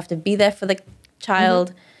still have to be there for the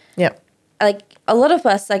child? Like a lot of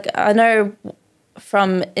us, like I know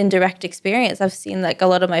from indirect experience, I've seen like a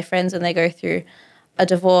lot of my friends when they go through a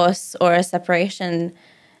divorce or a separation,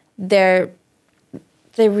 they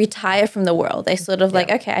retire from the world. They sort of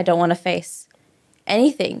like, okay, I don't want to face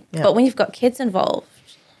anything. But when you've got kids involved,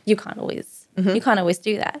 you can't always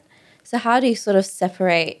do that. So how do you sort of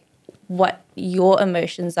separate what your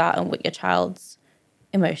emotions are and what your child's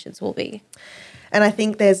emotions will be? And I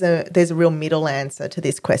think there's a real middle answer to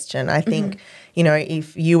this question. I think,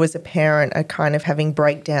 if you as a parent are kind of having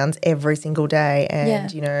breakdowns every single day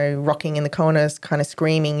and, rocking in the corners, kind of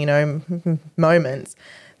screaming, moments,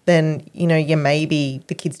 then, maybe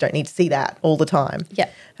the kids don't need to see that all the time.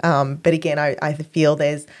 But again, I feel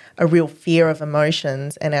there's a real fear of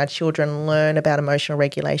emotions, and our children learn about emotional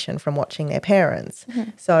regulation from watching their parents.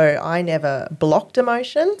 So I never blocked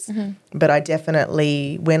emotions, but I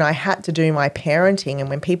definitely, when I had to do my parenting and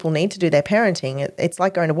when people need to do their parenting, it's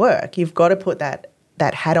like going to work. You've got to put that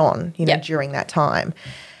hat on, during that time.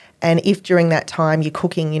 And if during that time you're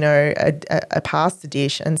cooking, a pasta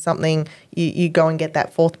dish and something, you go and get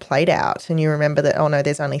that fourth plate out and you remember that, oh, no,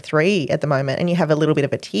 there's only 3 at the moment, and you have a little bit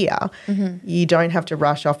of a tear, you don't have to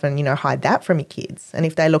rush off and, hide that from your kids. And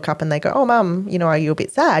if they look up and they go, oh, Mum, are you a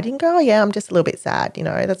bit sad? You can go, oh, yeah, I'm just a little bit sad.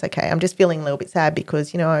 That's okay. I'm just feeling a little bit sad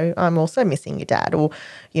because, I'm also missing your dad. Or,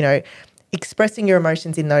 expressing your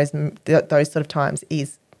emotions in those sort of times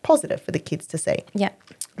is positive for the kids to see.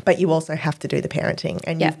 But you also have to do the parenting,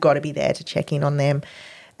 and you've got to be there to check in on them.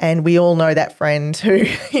 And we all know that friend who,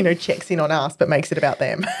 checks in on us but makes it about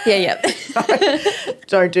them.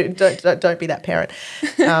 Don't be that parent.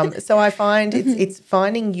 So I find it's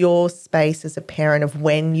finding your space as a parent of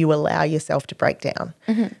when you allow yourself to break down.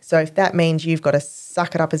 So if that means you've got to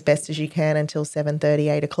suck it up as best as you can until 7:30,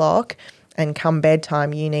 8 o'clock, and come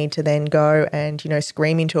bedtime, you need to then go and,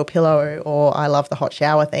 scream into a pillow, or I love the hot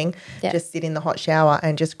shower thing, just sit in the hot shower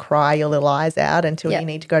and just cry your little eyes out until you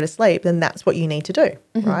need to go to sleep, then that's what you need to do,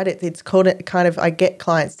 right? It's called it kind of, I get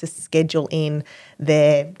clients to schedule in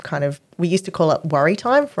their kind of, we used to call it worry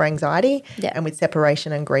time for anxiety, and with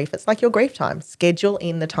separation and grief, it's like your grief time. Schedule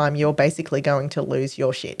in the time you're basically going to lose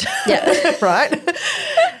your shit, right?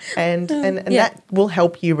 And that will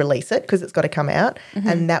help you release it because it's got to come out,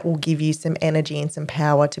 and that will give you some energy and some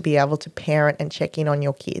power to be able to parent and check in on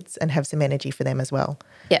your kids and have some energy for them as well.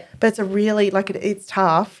 But it's a really, it's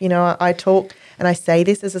tough. I talk and I say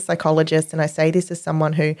this as a psychologist, and I say this as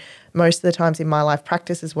someone who most of the times in my life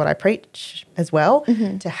practices what I preach as well,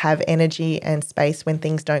 to have energy and space when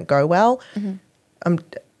things don't go well.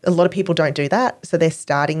 A lot of people don't do that, so they're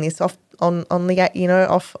starting this off on the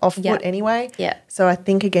off foot anyway. So I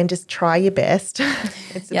think again, just try your best.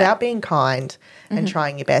 It's about being kind and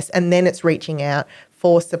trying your best, and then it's reaching out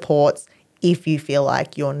for supports if you feel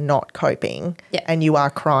like you're not coping and you are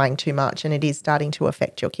crying too much and it is starting to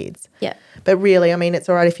affect your kids. But really, I mean, it's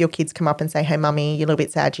all right if your kids come up and say, hey, Mummy, you're a little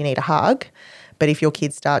bit sad, you need a hug. But if your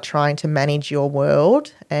kids start trying to manage your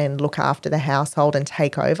world and look after the household and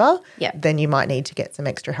take over, then you might need to get some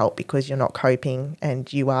extra help because you're not coping and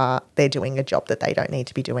they're doing a job that they don't need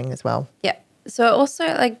to be doing as well. So also,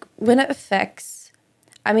 like, when it affects,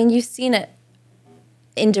 I mean, you've seen it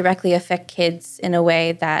indirectly affect kids in a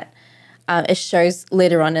way that it shows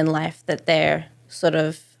later on in life that their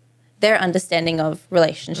understanding of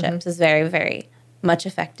relationships is very, very much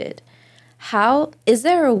affected. Is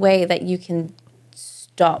there a way that you can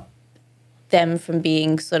stop them from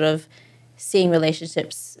being sort of seeing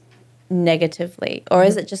relationships negatively? Or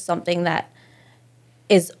is it just something that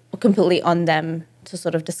is completely on them to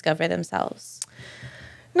sort of discover themselves?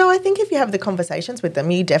 No, I think if you have the conversations with them,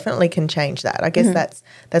 you definitely can change that. I guess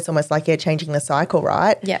that's almost like changing the cycle,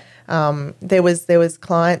 right? There was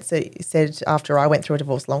clients that said after I went through a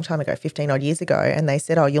divorce a long time ago, 15 odd years ago, and they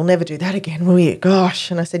said, "Oh, you'll never do that again, will you?" Gosh,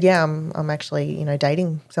 and I said, "Yeah, I'm actually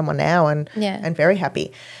dating someone now and very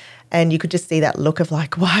happy." And you could just see that look of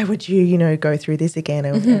like, why would you, go through this again?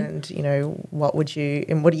 And what would you,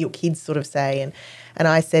 and what do your kids sort of say? And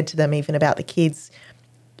I said to them, even about the kids,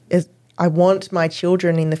 is I want my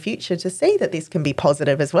children in the future to see that this can be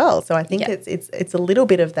positive as well. So I think it's a little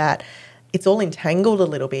bit of that. It's all entangled a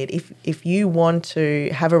little bit. If you want to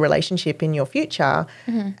have a relationship in your future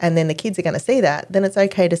and then the kids are going to see that, then it's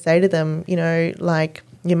okay to say to them, like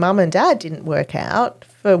your mum and dad didn't work out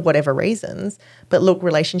for whatever reasons, but look,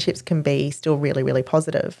 relationships can be still really, really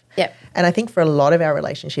positive. Yep. And I think for a lot of our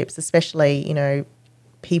relationships, especially,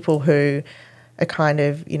 people who are kind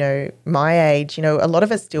of, my age, a lot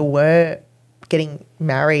of us still were getting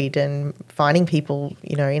married and finding people,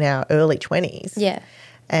 in our early 20s. Yeah.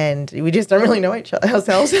 And we just don't really know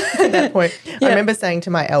ourselves at that point. I remember saying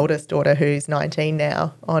to my eldest daughter, who's 19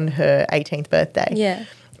 now, on her 18th birthday. Yeah.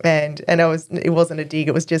 And it wasn't a dig,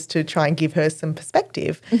 it was just to try and give her some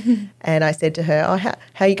perspective. And I said to her, oh,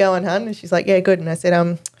 how you going, hun? And she's like, yeah, good. And I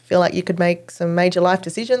said, feel like you could make some major life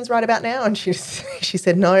decisions right about now? And she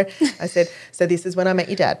said, no. I said, so this is when I met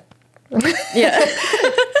your dad. Yeah.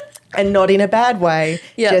 And not in a bad way,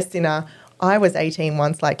 Yeah. just in a, I was 18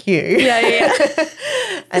 once like you. Yeah.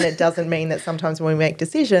 And it doesn't mean that sometimes when we make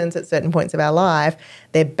decisions at certain points of our life,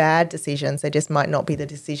 they're bad decisions. They just might not be the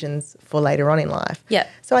decisions for later on in life. Yeah.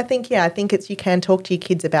 So I think you can talk to your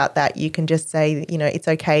kids about that. You can just say, it's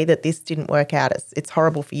okay that this didn't work out. It's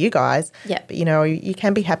horrible for you guys. Yeah. But, you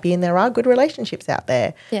can be happy and there are good relationships out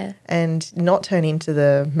there. Yeah. And not turn into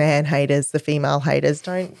the man haters, the female haters.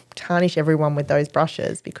 Don't tarnish everyone with those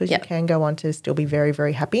brushes, because you can go on to still be very,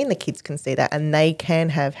 very happy, and the kids can see that, and they can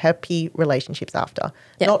have happy relationships after.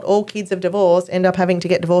 Yep. Not all kids of divorce end up having to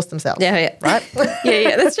get divorced themselves. Yeah. Right?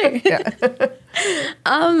 Yeah, that's true. Yeah.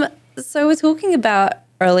 So we're talking about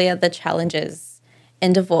earlier the challenges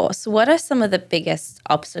in divorce. What are some of the biggest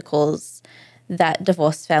obstacles that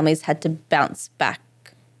divorced families had to bounce back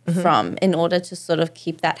from in order to sort of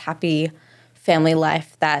keep that happy family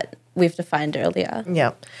life that we've defined earlier?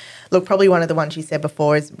 Yeah. Look, probably one of the ones you said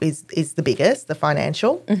before is the biggest, the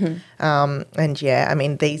financial.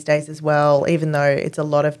 And these days as well, even though it's a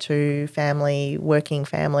lot of working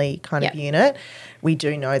family kind of unit, we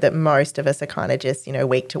do know that most of us are kind of just,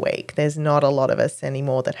 week to week. There's not a lot of us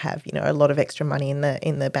anymore that have, a lot of extra money in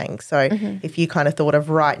the bank. So if you kind of thought of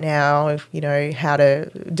right now, how to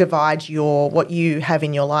divide what you have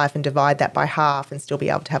in your life and divide that by half and still be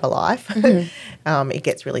able to have a life, it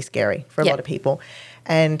gets really scary for a lot of people.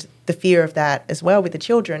 And the fear of that as well with the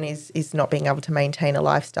children is not being able to maintain a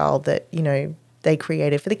lifestyle that, they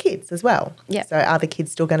created for the kids as well. Yeah. So are the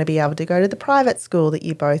kids still going to be able to go to the private school that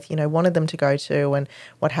you both, wanted them to go to, and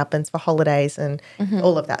what happens for holidays and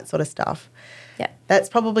all of that sort of stuff? Yeah. That's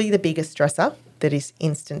probably the biggest stressor that is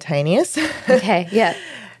instantaneous. Okay, yeah.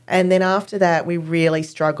 And then after that, we really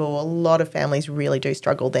struggle. A lot of families really do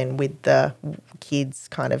struggle then with the kids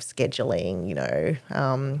kind of scheduling,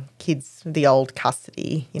 kids, the old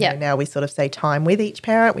custody. Now we sort of say time with each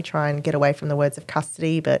parent. We try and get away from the words of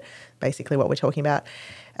custody, but basically what we're talking about,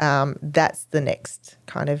 that's the next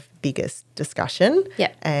kind of biggest discussion.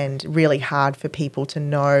 Yeah. And really hard for people to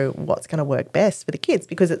know what's going to work best for the kids,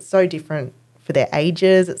 because it's so different for their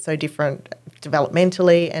ages. It's so different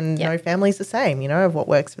developmentally, and no family's the same, of what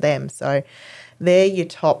works for them. So they're your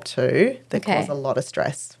top two that cause a lot of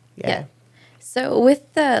stress. Yeah. So with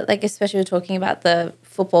especially we're talking about the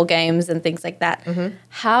football games and things like that,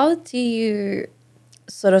 how do you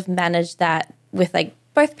sort of manage that with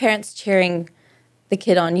both parents cheering the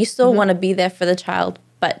kid on? You still want to be there for the child,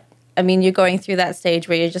 but you're going through that stage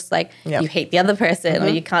where you're just you hate the other person or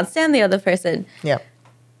you can't stand the other person. Yeah.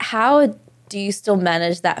 How do you still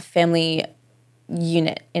manage that family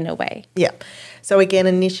unit in a way? Yeah. So again,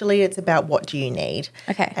 initially it's about what do you need.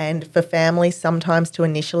 Okay. And for families sometimes to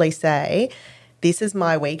initially say, this is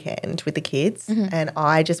my weekend with the kids and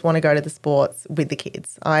I just want to go to the sports with the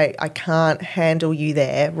kids. I can't handle you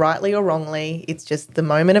there, rightly or wrongly. It's just the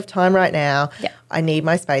moment of time right now. Yeah. I need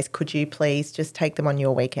my space. Could you please just take them on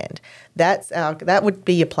your weekend? That would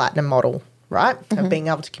be your platinum model, right? Of being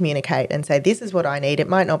able to communicate and say, this is what I need. It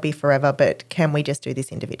might not be forever, but can we just do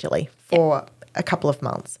this individually for a couple of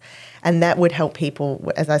months? And that would help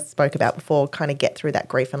people, as I spoke about before, kind of get through that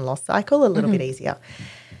grief and loss cycle a little bit easier.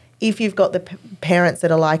 If you've got the parents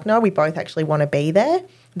that are like, no, we both actually want to be there,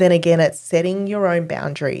 then again, it's setting your own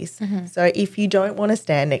boundaries. So if you don't want to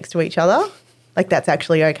stand next to each other, that's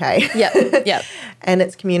actually okay. Yep. And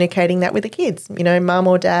it's communicating that with the kids. Mum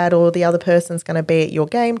or dad or the other person's going to be at your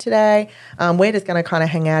game today. We're just going to kind of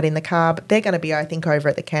hang out in the car, but they're going to be, I think, over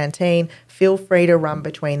at the canteen. Feel free to run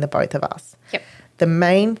between the both of us. Yep. The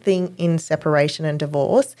main thing in separation and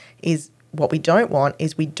divorce is what we don't want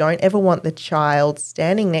is we don't ever want the child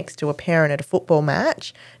standing next to a parent at a football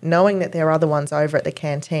match, knowing that there are other ones over at the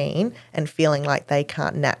canteen and feeling like they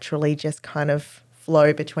can't naturally just kind of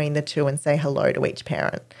flow between the two and say hello to each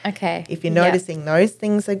parent. Okay. If you're noticing those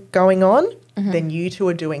things are going on, then you two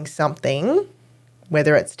are doing something,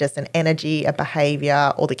 whether it's just an energy, a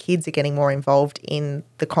behaviour, or the kids are getting more involved in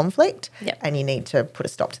the conflict, and you need to put a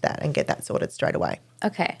stop to that and get that sorted straight away.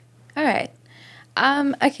 Okay. All right.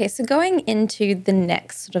 Okay, so going into the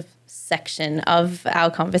next sort of section of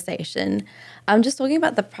our conversation, I'm just talking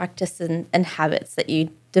about the practice and habits that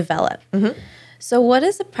you develop. So what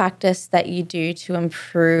is a practice that you do to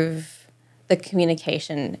improve the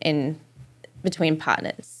communication between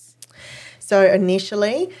partners? So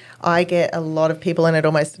initially, I get a lot of people, and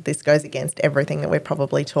this goes against everything that we're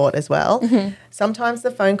probably taught as well. Sometimes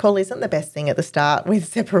the phone call isn't the best thing at the start with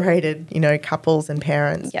separated, couples and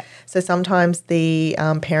parents. So sometimes the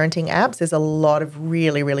parenting apps, there's a lot of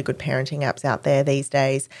really, really good parenting apps out there these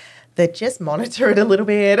days that just monitor it a little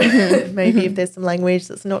bit. Maybe if there's some language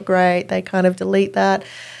that's not great, they kind of delete that.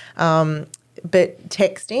 But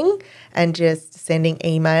texting and just sending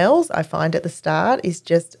emails, I find at the start, is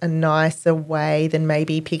just a nicer way than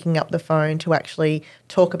maybe picking up the phone to actually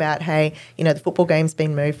talk about, hey, the football game's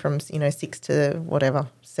been moved from, 6 to whatever,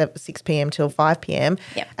 6 p.m. till 5 p.m.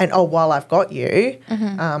 And, while I've got you,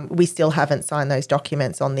 we still haven't signed those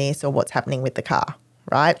documents on this or what's happening with the car,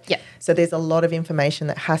 right? So there's a lot of information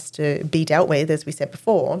that has to be dealt with, as we said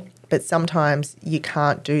before, but sometimes you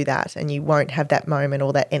can't do that and you won't have that moment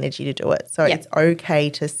or that energy to do it. So it's okay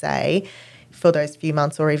to say for those few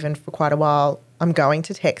months or even for quite a while, I'm going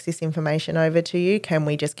to text this information over to you. Can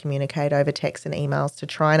we just communicate over text and emails to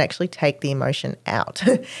try and actually take the emotion out?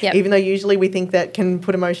 Even though usually we think that can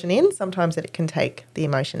put emotion in, sometimes it can take the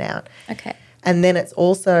emotion out. Okay. And then it's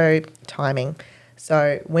also timing.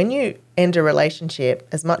 So when you end a relationship,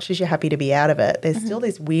 as much as you're happy to be out of it, there's still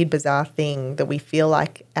this weird, bizarre thing that we feel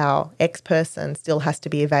like our ex-person still has to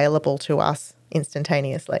be available to us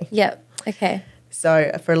instantaneously. Okay.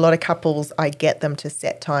 So for a lot of couples, I get them to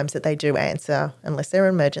set times that they do answer, unless they're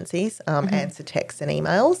emergencies, answer texts and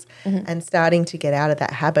emails, and starting to get out of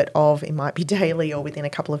that habit of it might be daily or within a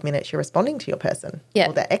couple of minutes you're responding to your person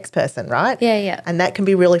or that ex-person, right? And that can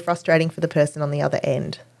be really frustrating for the person on the other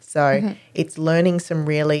end. So it's learning some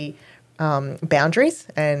really boundaries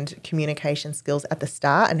and communication skills at the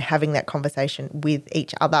start and having that conversation with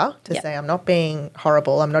each other to say, I'm not being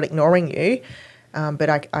horrible, I'm not ignoring you, but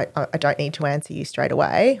I don't need to answer you straight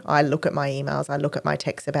away. I look at my emails, I look at my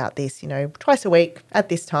texts about this, twice a week at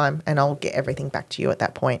this time, and I'll get everything back to you at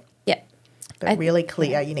that point. But really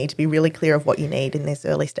clear. You need to be really clear of what you need in these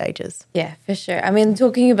early stages. Yeah, for sure. I mean,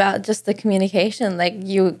 talking about just the communication, like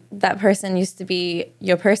that person used to be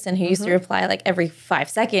your person who used to reply like every 5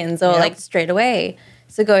 seconds or like straight away.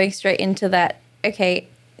 So going straight into that, okay,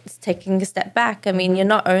 it's taking a step back. I mean, you're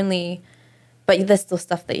not only, but there's still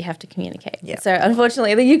stuff that you have to communicate. So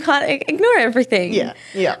unfortunately, you can't ignore everything.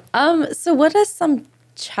 So what are some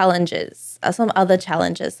challenges, some other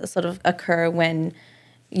challenges that sort of occur when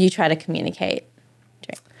you try to communicate?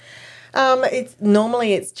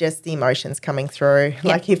 It's just the emotions coming through,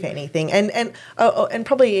 like if anything, and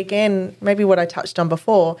probably again maybe what I touched on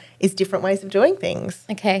before is different ways of doing things.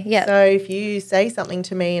 So if you say something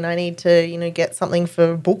to me and I need to get something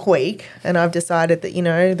for book week, and I've decided that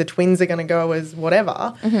the twins are going to go as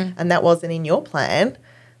whatever, and that wasn't in your plan,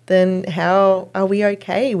 then how are we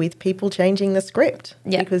okay with people changing the script?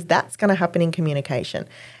 Because that's going to happen in communication.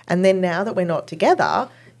 And then now that we're not together,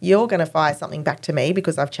 you're going to fire something back to me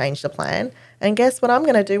because I've changed the plan. And guess what I'm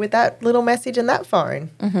going to do with that little message in that phone?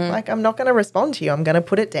 Like, I'm not going to respond to you. I'm going to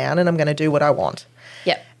put it down and I'm going to do what I want.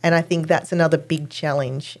 And I think that's another big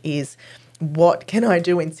challenge is what can I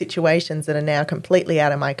do in situations that are now completely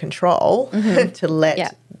out of my control to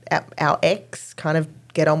let our ex kind of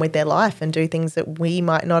get on with their life and do things that we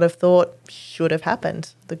might not have thought should have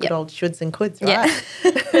happened. The good old shoulds and coulds, right?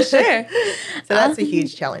 For sure. So that's a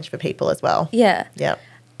huge challenge for people as well.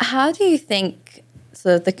 How do you think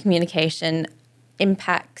sort of the communication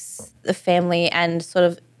impacts the family and sort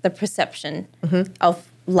of the perception of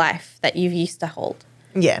life that you used to hold?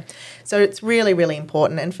 So it's really, really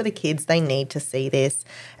important. And for the kids, they need to see this.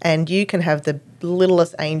 And you can have the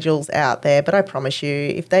littlest angels out there, but I promise you,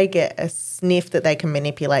 if they get a sniff that they can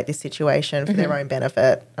manipulate this situation for their own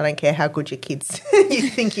benefit, I don't care how good your kids, you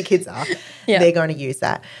think your kids are, they're going to use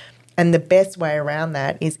that. And the best way around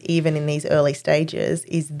that is even in these early stages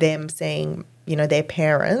is them seeing, their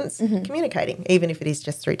parents communicating, even if it is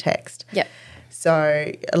just through text.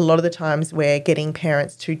 So a lot of the times we're getting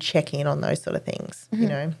parents to check in on those sort of things, you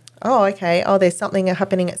know. Oh, okay. Oh, there's something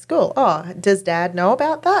happening at school. Oh, does Dad know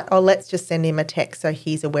about that? Oh, let's just send him a text so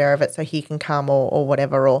he's aware of it so he can come or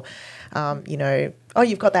whatever. Or, you know, oh,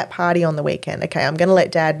 you've got that party on the weekend. Okay, I'm going to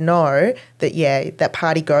let Dad know that, yeah, that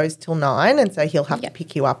party goes till 9 and so he'll have to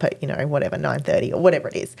pick you up at, you know, whatever, 9:30 or whatever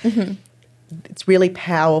it is. It's really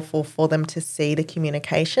powerful for them to see the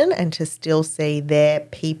communication and to still see their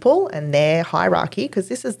people and their hierarchy, because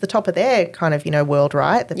this is the top of their kind of, you know, world,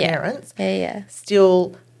 right? The parents.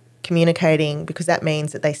 Still communicating, because that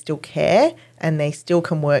means that they still care and they still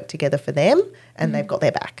can work together for them and they've got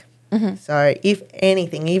their back. So if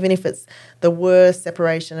anything, even if it's the worst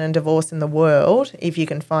separation and divorce in the world, if you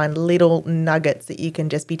can find little nuggets that you can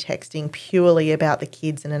just be texting purely about the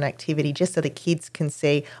kids and an activity just so the kids can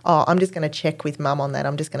see, oh, I'm just going to check with mum on that,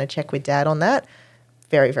 I'm just going to check with dad on that,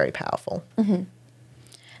 very, very powerful.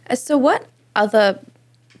 So what other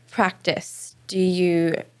practice do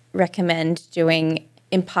you recommend doing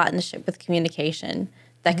in partnership with communication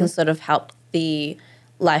that can sort of help the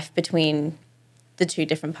life between the two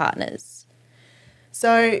different partners?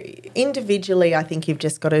 So individually, I think you've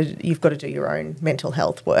got to do your own mental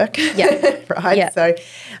health work, right? So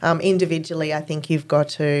individually, I think you've got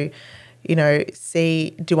to, you know,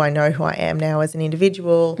 see, do I know who I am now as an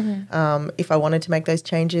individual? If I wanted to make those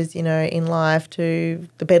changes, you know, in life to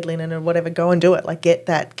the bed linen or whatever, go and do it. Like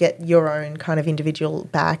get your own kind of individual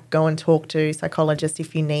back. Go and talk to psychologists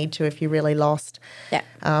if you need to, if you're really lost.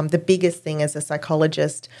 The biggest thing as a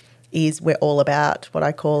psychologist is we're all about what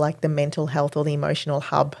I call like the mental health or the emotional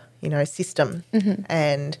hub, you know, system.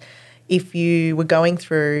 And if you were going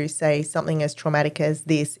through, say, something as traumatic as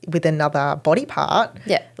this with another body part,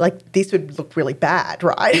 like this would look really bad,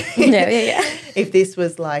 right? If this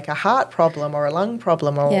was like a heart problem or a lung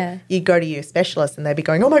problem, or you go to your specialist and they'd be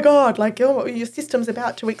going, oh my God, like your system's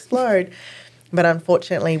about to explode. But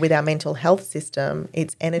unfortunately, with our mental health system,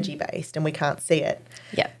 it's energy-based and we can't see it.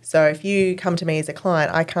 So if you come to me as a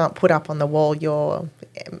client, I can't put up on the wall your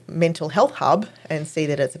mental health hub and see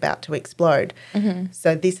that it's about to explode.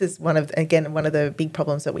 So this is one of the big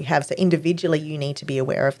problems that we have. So individually, you need to be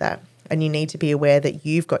aware of that. And you need to be aware that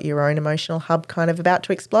you've got your own emotional hub kind of about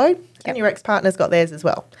to explode and your ex-partner's got theirs as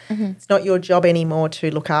well. It's not your job anymore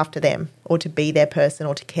to look after them or to be their person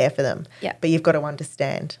or to care for them. But you've got to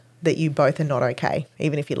understand that you both are not okay,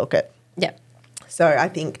 even if you look it. So I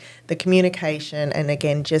think the communication and,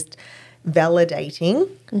 again, just validating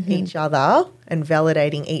each other and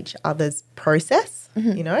validating each other's process.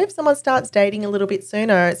 You know, if someone starts dating a little bit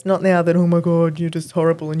sooner, it's not now that, oh, my God, you're just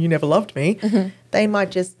horrible and you never loved me. They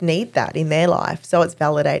might just need that in their life. So it's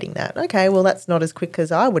validating that. Okay, well, that's not as quick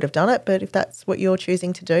as I would have done it, but if that's what you're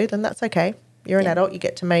choosing to do, then that's okay. You're an adult, you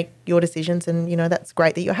get to make your decisions and, you know, that's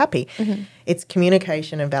great that you're happy. It's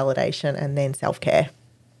communication and validation and then self-care.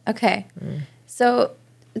 Okay. So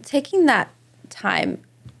taking that time,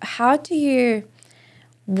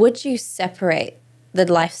 would you separate the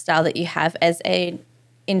lifestyle that you have as an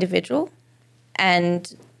individual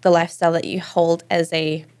and the lifestyle that you hold as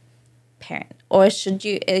a parent? Or should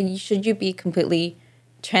you be completely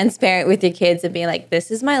transparent with your kids and be like, this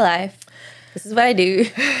is my life, this is what I do?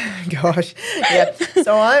 Gosh, yeah.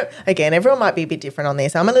 So everyone might be a bit different on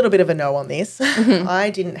this. I'm a little bit of a no on this. I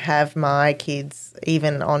didn't have my kids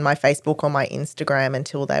even on my Facebook or my Instagram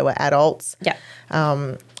until they were adults.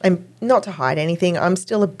 And not to hide anything, I'm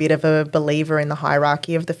still a bit of a believer in the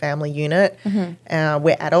hierarchy of the family unit.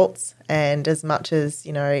 We're adults, and as much as,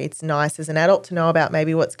 you know, it's nice as an adult to know about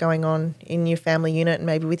maybe what's going on in your family unit and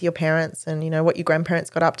maybe with your parents and, you know, what your grandparents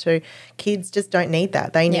got up to, kids just don't need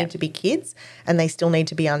that. They need to be kids and they still need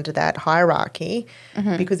to be under that hierarchy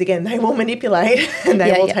because, again, they will manipulate and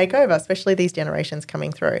they will take over, especially these generations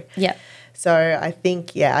coming through. So I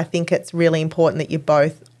think it's really important that you're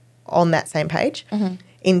both on that same page.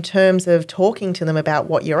 In terms of talking to them about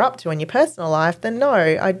what you're up to in your personal life, then no,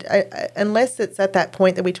 unless it's at that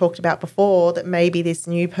point that we talked about before, that maybe this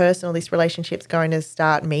new person or this relationship's going to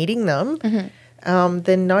start meeting them,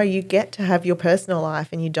 then no, you get to have your personal life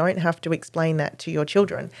and you don't have to explain that to your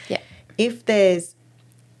children. If there's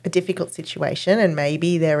a difficult situation and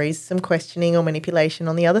maybe there is some questioning or manipulation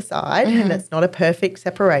on the other side and it's not a perfect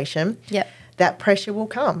separation, that pressure will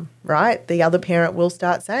come, right? The other parent will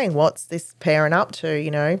start saying, what's this parent up to,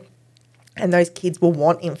 you know? And those kids will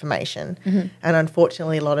want information. And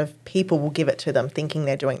unfortunately, a lot of people will give it to them thinking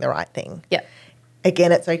they're doing the right thing.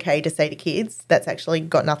 Again, it's okay to say to kids, that's actually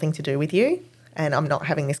got nothing to do with you and I'm not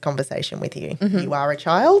having this conversation with you. You are a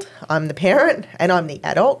child, I'm the parent and I'm the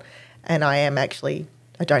adult and I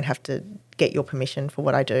don't have to get your permission for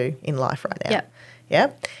what I do in life right now.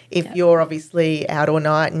 Yeah. If you're obviously out all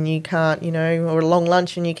night and you can't, or a long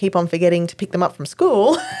lunch and you keep on forgetting to pick them up from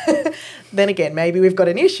school, then again, maybe we've got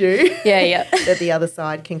an issue that the other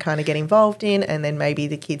side can kind of get involved in, and then maybe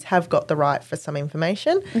the kids have got the right for some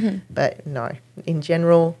information. But no, in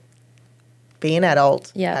general, be an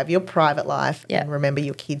adult, have your private life, and remember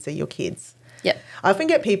your kids are your kids. Yep. I often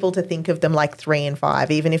get people to think of them like 3 and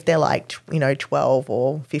 5, even if they're like, 12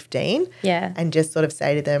 or 15. Yeah. And just sort of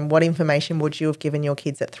say to them, what information would you have given your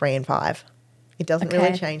kids at 3 and 5? It doesn't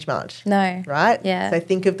really change much. No. Right? Yeah. So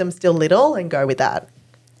think of them still little and go with that.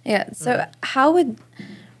 Yeah. So how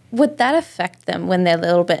would that affect them when they're a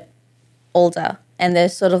little bit older and they're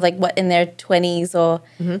sort of like in their 20s or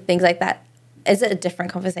things like that? Is it a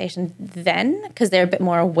different conversation then? Because they're a bit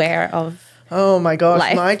more aware of Oh my gosh,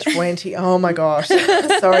 life. my 20, oh my gosh.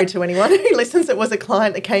 Sorry to anyone who listens. It was a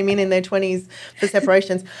client that came in their 20s for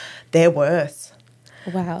separations. They're worse.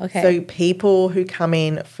 Wow, okay. So people who come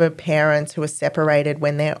in for parents who are separated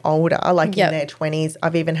when they're older, like in their 20s,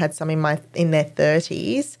 I've even had some in their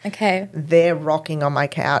 30s. Okay. They're rocking on my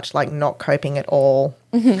couch, like not coping at all.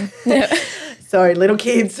 So little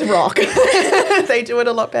kids rock. They do it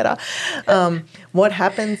a lot better. What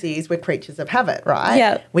happens is we're creatures of habit, right?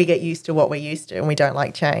 Yeah. We get used to what we're used to and we don't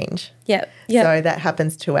like change. Yeah. So that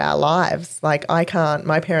happens to our lives. Like my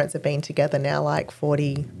parents have been together now like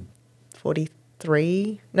 45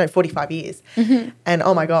 years. And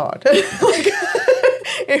oh my God.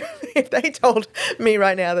 If they told me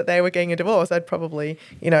right now that they were getting a divorce, I'd probably,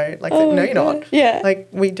 say, no, you're not. Yeah. Like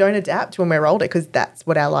we don't adapt when we're older because that's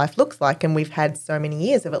what our life looks like, and we've had so many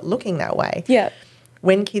years of it looking that way. Yeah.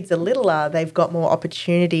 When kids are littler, they've got more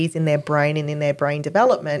opportunities in their brain and in their brain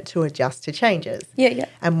development to adjust to changes. Yeah, yeah.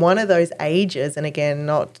 And one of those ages, and again,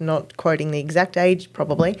 not quoting the exact age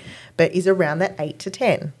probably, but is around that 8 to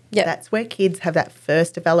 10. Yep. That's where kids have that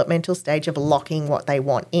first developmental stage of locking what they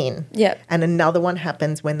want in. Yep. And another one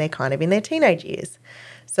happens when they're kind of in their teenage years.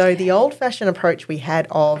 So the old-fashioned approach we had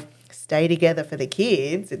of stay together for the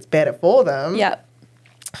kids, it's better for them. Yep.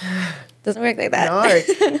 Doesn't work like that.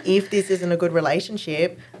 No. If this isn't a good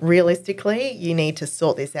relationship, realistically, you need to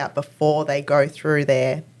sort this out before they go through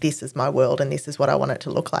their this is my world and this is what I want it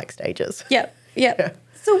to look like stages. Yep. Yeah.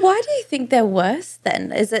 So why do you think they're worse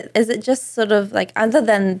then? Is it just sort of like, other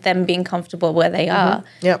than them being comfortable where they are,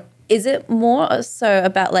 Yep. is it more so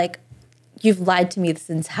about like, you've lied to me this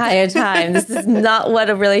entire time. This is not what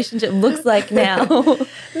a relationship looks like now.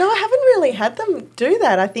 No, I haven't really had them do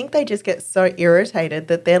that. I think they just get so irritated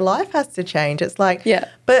that their life has to change. It's like,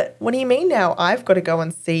 but what do you mean now I've got to go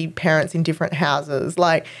and see parents in different houses?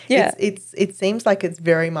 Like, it seems like it's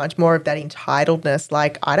very much more of that entitledness.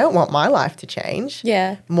 Like, I don't want my life to change.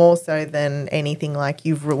 Yeah. More so than anything like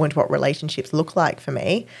you've ruined what relationships look like for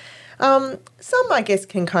me. Some, I guess,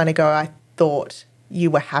 can kind of go, I thought you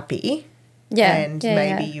were happy. Yeah, and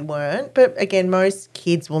maybe you weren't. But again, most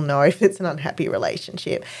kids will know if it's an unhappy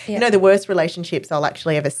relationship. Yeah. The worst relationships I'll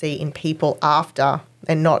actually ever see in people after,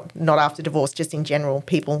 and not after divorce, just in general,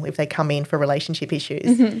 people, if they come in for relationship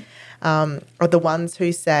issues, are the ones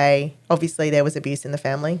who say, obviously there was abuse in the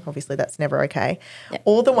family. Obviously that's never okay. Yeah.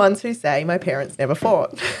 Or the ones who say, my parents never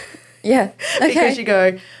fought. Yeah. Okay. Because you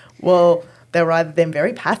go, well, they were either then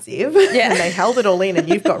very passive and they held it all in and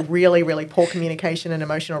you've got really, really poor communication and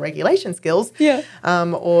emotional regulation skills. Yeah.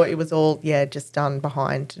 Or it was all, just done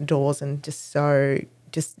behind doors and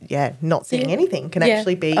not seeing anything can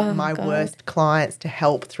actually be my worst clients to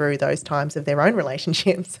help through those times of their own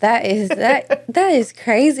relationships. That is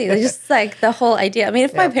crazy. It's just like the whole idea. I mean,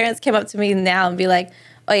 if my parents came up to me now and be like,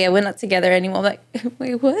 oh, yeah, we're not together anymore. I'm like,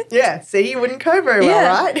 wait, what? Yeah, see, you wouldn't cope very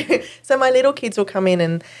well, right? So my little kids will come in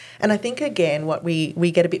and I think, again, what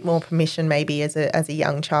we get a bit more permission maybe as a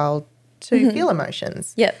young child to feel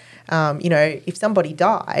emotions. Yep. If somebody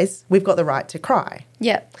dies, we've got the right to cry.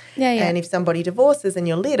 Yep. Yeah. And if somebody divorces and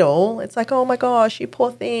you're little, it's like, oh, my gosh, you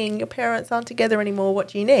poor thing, your parents aren't together anymore, what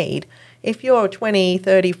do you need? If you're 20,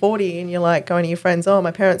 30, 40 and you're like going to your friends, oh,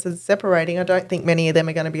 my parents are separating, I don't think many of them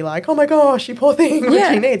are going to be like, oh, my gosh, you poor thing, what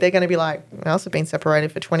do you need? They're going to be like, I also been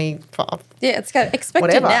separated for 25. Yeah, it's kind of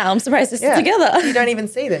expected now. I'm surprised they're still together. You don't even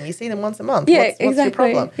see them. You see them once a month. Yeah, what's your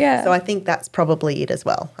problem? Yeah. So I think that's probably it as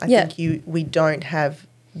well. I think we don't have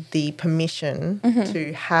the permission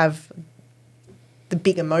to have the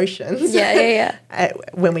big emotions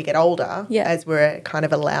when we get older as we're kind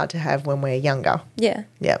of allowed to have when we're younger. Yeah.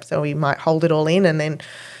 Yep. So we might hold it all in and then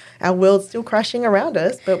our world's still crashing around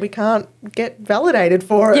us, but we can't get validated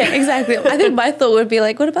for it. Yeah, exactly. I think my thought would be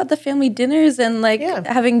like, what about the family dinners and like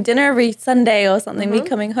having dinner every Sunday or something, me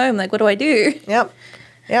coming home? Like, what do I do? Yep.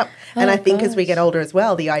 Yep. And I think as we get older as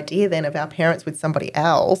well, the idea then of our parents with somebody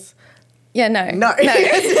else, Yeah, no. No.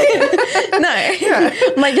 No.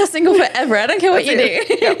 I'm like, you're single forever. I don't care what you do.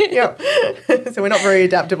 Yep. So we're not very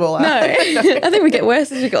adaptable. No. I think we get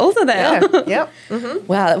worse as we get older now. Yeah. Yep. Mm-hmm.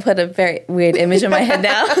 Wow, that put a very weird image in my head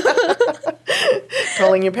now.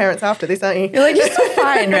 Calling your parents after this, aren't you? You're like, you're still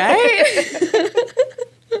fine, right?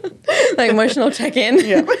 Like emotional check-in.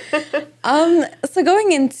 Yeah. So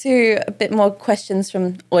going into a bit more questions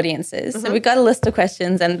from audiences. So we've got a list of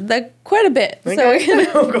questions and they're quite a bit. Okay. So we're gonna,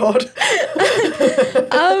 oh, God.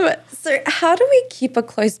 so how do we keep a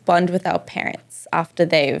close bond with our parents after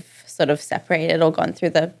they've sort of separated or gone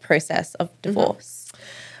through the process of divorce?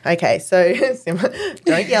 Okay, so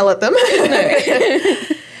don't yell at them.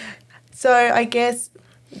 So I guess,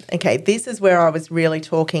 okay, this is where I was really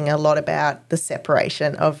talking a lot about the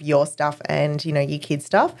separation of your stuff and, your kids'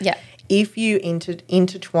 stuff. Yeah. If you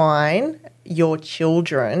intertwine your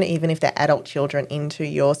children, even if they're adult children, into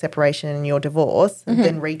your separation and your divorce,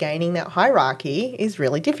 then regaining that hierarchy is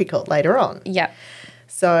really difficult later on. Yeah.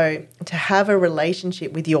 So to have a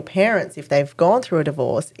relationship with your parents if they've gone through a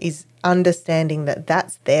divorce is understanding that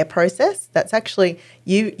that's their process. That's actually,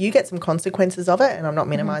 you get some consequences of it, and I'm not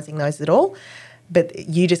minimising those at all, but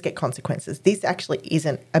you just get consequences. This actually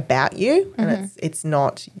isn't about you, and it's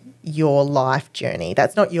not your life journey.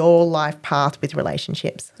 That's not your life path with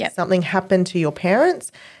relationships. Yep. Something happened to your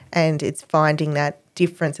parents, and it's finding that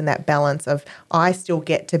difference and that balance of I still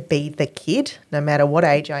get to be the kid no matter what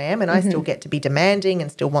age I am, and I still get to be demanding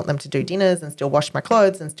and still want them to do dinners and still wash my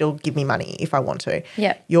clothes and still give me money if I want to.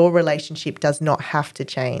 Yeah. Your relationship does not have to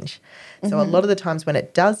change. So a lot of the times when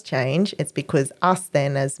it does change, it's because us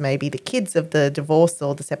then, as maybe the kids of the divorce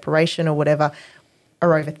or the separation or whatever,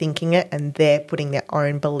 are overthinking it, and they're putting their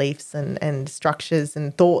own beliefs and structures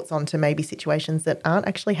and thoughts onto maybe situations that aren't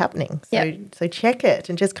actually happening. So check it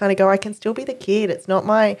and just kind of go, I can still be the kid. It's not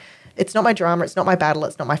my drama. It's not my battle.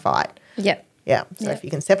 It's not my fight. Yep. Yeah. So if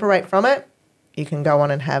you can separate from it, you can go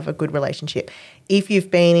on and have a good relationship. If you've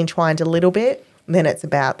been entwined a little bit, then it's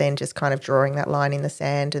about then just kind of drawing that line in the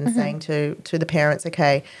sand and saying to the parents,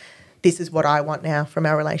 okay, this is what I want now from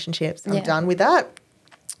our relationships. I'm done with that.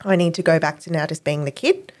 I need to go back to now just being the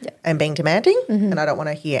kid and being demanding, and I don't want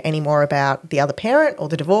to hear any more about the other parent or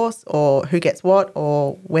the divorce or who gets what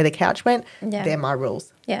or where the couch went. Yeah. They're my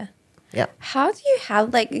rules. Yeah. Yeah. How do you have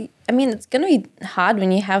it's going to be hard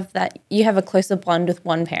when you have a closer bond with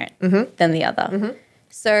one parent than the other.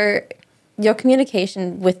 So your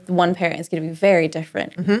communication with one parent is going to be very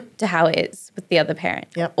different to how it is with the other parent.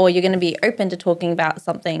 Yep. Or you're going to be open to talking about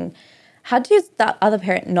something. How does that other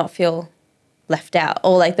parent not feel left out?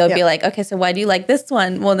 Or they'll be like, okay, so why do you like this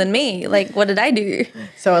one more than me? What did I do?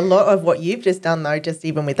 So a lot of what you've just done though, just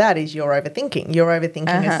even with that, is you're overthinking. You're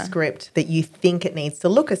overthinking a script that you think it needs to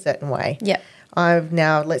look a certain way. Yeah. I've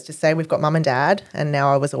now, let's just say we've got mum and dad, and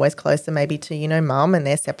now I was always closer maybe to, mum, and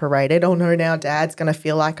they're separated. Oh no, now dad's going to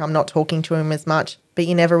feel like I'm not talking to him as much, but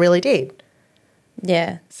you never really did.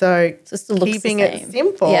 Yeah. So still looks keeping the it same.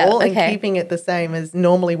 simple and keeping it the same as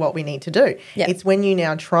normally what we need to do. Yeah. It's when you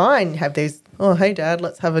now try and have these, oh, hey, Dad,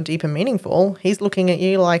 let's have a deeper meaningful. He's looking at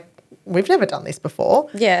you like, we've never done this before.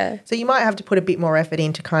 Yeah. So you might have to put a bit more effort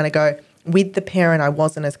in to kind of go, with the parent I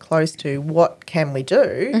wasn't as close to, what can we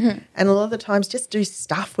do? And a lot of the times just do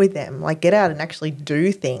stuff with them, get out and actually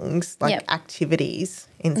do things, activities,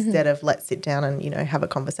 instead of let's sit down and, have a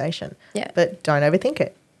conversation. Yeah. But don't overthink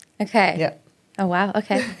it. Okay. Yeah. Oh, wow.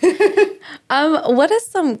 Okay. What are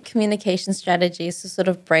some communication strategies to sort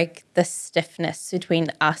of break the stiffness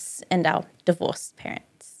between us and our divorced parents?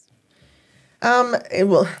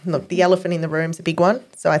 Well, look, the elephant in the room is a big one.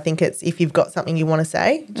 So I think it's if you've got something you want to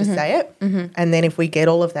say, just say it. And then if we get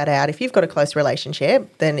all of that out, if you've got a close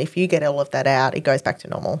relationship, then if you get all of that out, it goes back to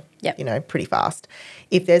normal, pretty fast.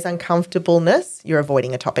 If there's uncomfortableness, you're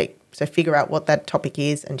avoiding a topic. So figure out what that topic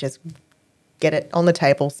is and just get it on the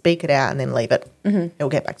table, speak it out, and then leave it. It'll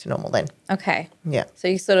get back to normal then. Okay. Yeah. So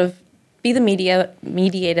you sort of be the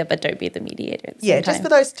mediator, but don't be the mediator at the same time. Just for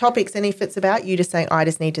those topics. And if it's about you just saying, I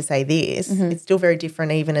just need to say this, it's still very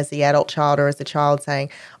different even as the adult child or as the child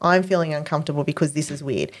saying, I'm feeling uncomfortable because this is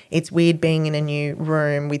weird. It's weird being in a new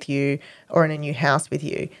room with you or in a new house with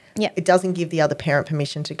you. Yeah. It doesn't give the other parent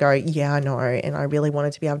permission to go, yeah, I know, and I really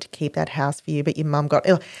wanted to be able to keep that house for you, but your mum got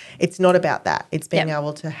ill. It's not about that. It's being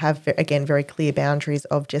able to have, again, very clear boundaries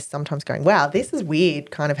of just sometimes going, wow, this is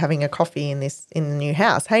weird, kind of having a coffee in the new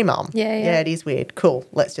house. Hey, mum. Yeah, it is weird. Cool.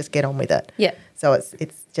 Let's just get on with it. Yeah. So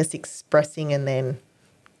it's just expressing and then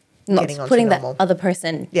not getting on putting to normal. that other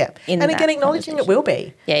person in and again, acknowledging it will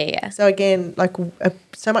be. Yeah. So again,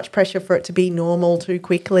 so much pressure for it to be normal too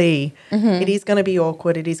quickly. It is going to be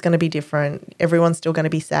awkward. It is going to be different. Everyone's still going to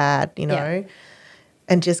be sad,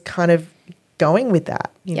 and just kind of going with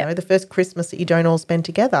that. You know, the first Christmas that you don't all spend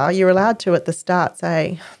together, you're allowed to at the start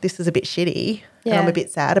say, this is a bit shitty and I'm a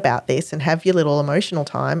bit sad about this, and have your little emotional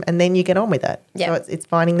time, and then you get on with it. So it's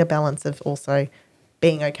finding the balance of also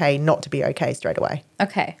being okay not to be okay straight away.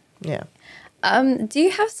 Okay. Yeah. Do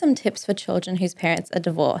you have some tips for children whose parents are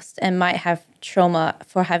divorced and might have trauma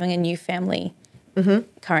for having a new family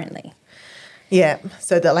currently? Yeah.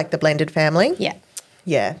 So like the blended family? Yeah.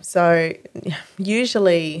 Yeah. So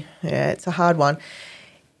usually, it's a hard one.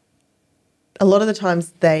 A lot of the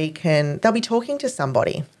times they'll be talking to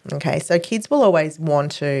somebody. Okay. So kids will always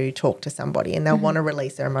want to talk to somebody, and they'll want to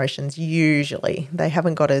release their emotions. Usually they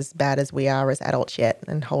haven't got as bad as we are as adults yet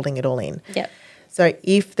and holding it all in. Yep. So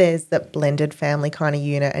if there's that blended family kind of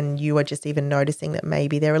unit and you are just even noticing that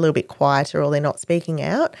maybe they're a little bit quieter or they're not speaking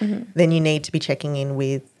out, then you need to be checking in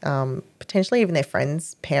with potentially even their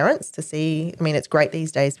friends' parents to see. I mean, it's great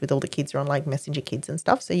these days with all the kids are on like Messenger Kids and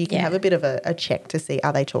stuff, so you can have a bit of a check to see,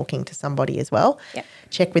 are they talking to somebody as well? Yep.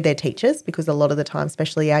 Check with their teachers, because a lot of the time,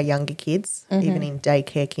 especially our younger kids, even in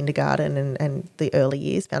daycare, kindergarten and the early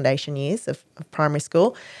years, foundation years of primary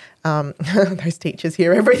school, those teachers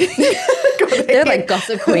hear everything. They're like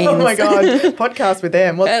gossip queens. Oh, my God. Podcast with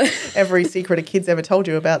them. What's every secret a kid's ever told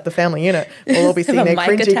you about the family unit? We'll all be sitting there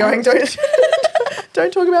cringy going,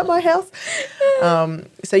 don't talk about my house.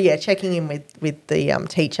 So, checking in with the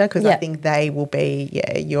teacher, because I think they will be,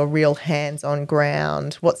 your real hands on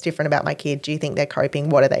ground. What's different about my kid? Do you think they're coping?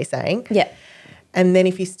 What are they saying? Yeah. And then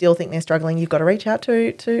if you still think they're struggling, you've got to reach out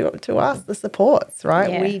to us, the supports, right?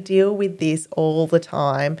 Yeah. We deal with this all the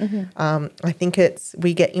time. I think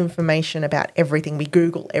we get information about everything. We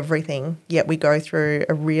Google everything, yet we go through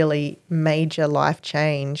a really major life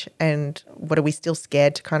change. And what are we still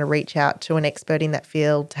scared to kind of reach out to an expert in that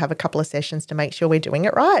field, to have a couple of sessions to make sure we're doing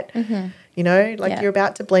it right? You know, like you're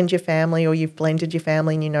about to blend your family, or you've blended your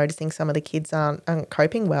family and you're noticing some of the kids aren't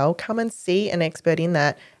coping well. Come and see an expert in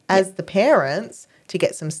that as the parents, to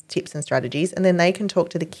get some tips and strategies, and then they can talk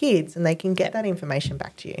to the kids and they can get that information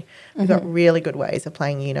back to you. We've got really good ways of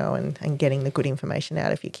playing and getting the good information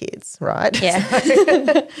out of your kids, right? Yeah.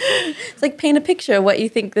 It's like paint a picture of what you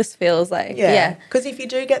think this feels like. Yeah. Because if you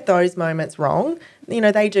do get those moments wrong,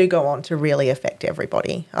 they do go on to really affect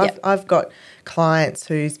everybody. I've got clients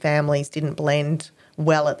whose families didn't blend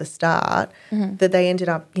well at the start, that they ended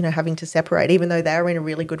up, having to separate, even though they were in a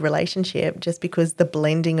really good relationship, just because the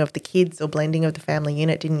blending of the kids or blending of the family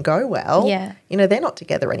unit didn't go well. Yeah. They're not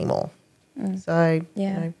together anymore. So,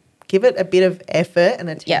 give it a bit of effort and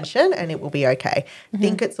attention and it will be okay.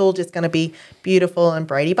 Think it's all just going to be beautiful and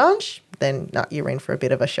Brady Bunch, then no, you're in for a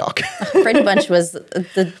bit of a shock. Brady Bunch was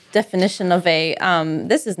the definition of a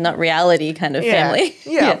this is not reality kind of family.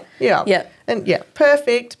 Yeah. And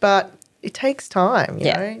perfect, but it takes time,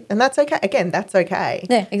 you know, and that's okay. Again, that's okay.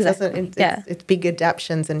 Yeah, exactly. It's big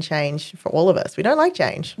adaptations and change for all of us. We don't like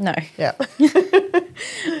change. No. Yeah.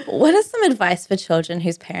 What is some advice for children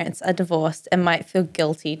whose parents are divorced and might feel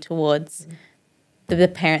guilty towards the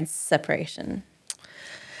parents' separation?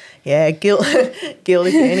 Yeah, guilt. Guilt,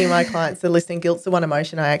 if any of my clients are listening, guilt's the one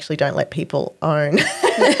emotion I actually don't let people own.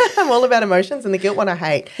 I'm all about emotions, and the guilt one I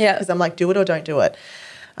hate. Yeah. Because I'm like, do it or don't do it.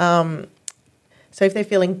 So if they're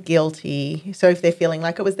feeling guilty, if they're feeling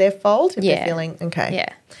like it was their fault, if they're feeling, okay.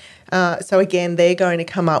 Yeah. So again, they're going to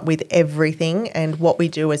come up with everything, and what we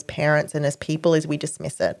do as parents and as people is we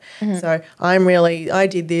dismiss it. So I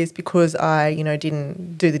did this because I,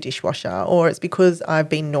 didn't do the dishwasher, or it's because I've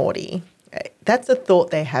been naughty. That's a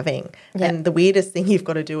thought they're having. Yeah. And the weirdest thing you've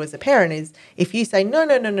got to do as a parent is if you say, no,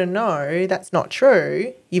 that's not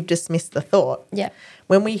true, you've dismissed the thought. Yeah.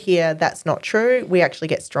 When we hear that's not true, we actually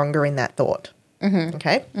get stronger in that thought.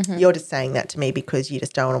 Okay? You're just saying that to me because you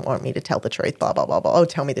just don't want me to tell the truth, blah, blah, blah, blah. Oh,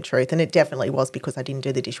 tell me the truth. And it definitely was because I didn't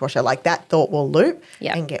do the dishwasher. Like that thought will loop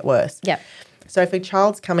and get worse. Yeah. So if a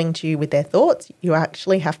child's coming to you with their thoughts, you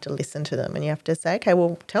actually have to listen to them and you have to say, okay,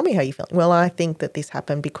 well, tell me how you're feeling. Well, I think that this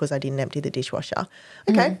happened because I didn't empty the dishwasher.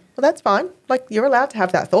 Okay, well, that's fine. Like you're allowed to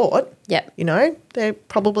have that thought. Yeah. There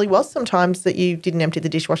probably was some times that you didn't empty the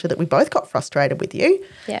dishwasher that we both got frustrated with you.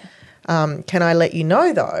 Yeah. Can I let you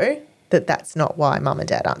know, though, that that's not why mum and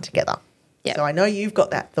dad aren't together? Yep. So I know you've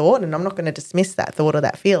got that thought and I'm not going to dismiss that thought or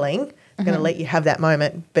that feeling. I'm going to let you have that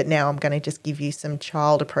moment, but now I'm going to just give you some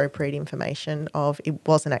child-appropriate information of it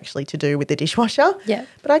wasn't actually to do with the dishwasher. Yeah.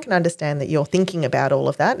 But I can understand that you're thinking about all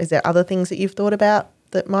of that. Is there other things that you've thought about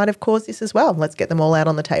that might have caused this as well? Let's get them all out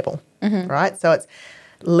on the table, right? So it's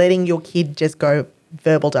letting your kid just go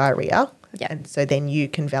verbal diarrhea, and so then you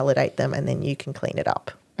can validate them and then you can clean it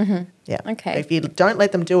up. Yeah. Okay. So if you don't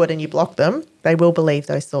let them do it and you block them, they will believe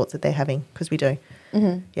those thoughts that they're having, because we do.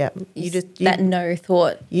 Yeah. That no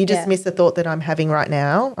thought. You dismiss the thought that I'm having right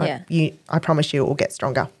now. Yeah. I promise you it will get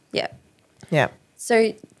stronger. Yeah. Yeah.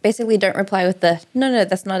 So basically don't reply with the, no,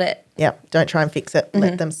 that's not it. Yeah. Don't try and fix it.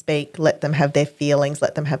 Let them speak. Let them have their feelings.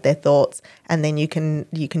 Let them have their thoughts. And then you can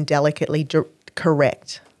delicately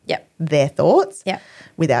correct their thoughts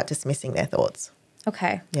without dismissing their thoughts.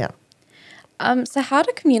 Okay. Yeah. So how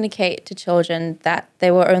to communicate to children that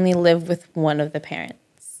they will only live with one of the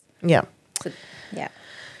parents? Yeah. So, yeah.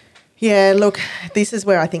 Yeah, look, this is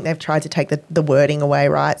where I think they've tried to take the wording away,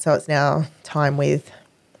 right? So it's now time with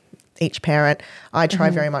each parent. I try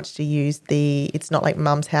very much to use it's not like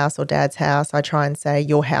mum's house or dad's house. I try and say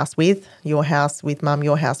your house with mum,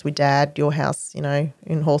 your house with dad, your house,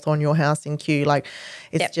 in Hawthorne, your house in Kew. Like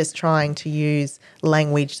it's just trying to use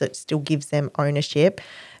language that still gives them ownership.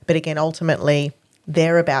 But again, ultimately,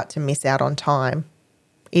 they're about to miss out on time.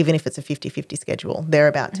 Even if it's a 50-50 schedule, they're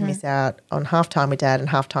about to miss out on half time with dad and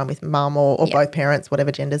half time with mum or both parents,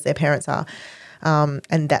 whatever genders their parents are.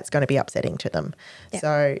 And that's going to be upsetting to them. Yeah.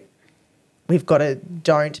 So we've got to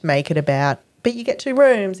don't make it about, but you get 2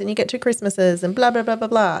 rooms and you get 2 Christmases and blah, blah, blah, blah,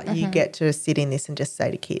 blah. You get to sit in this and just say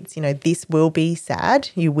to kids, this will be sad.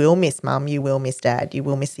 You will miss mum. You will miss dad. You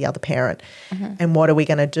will miss the other parent. And what are we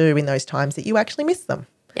going to do in those times that you actually miss them?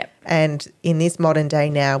 Yep. And in this modern day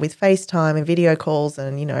now with FaceTime and video calls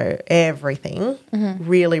and, everything,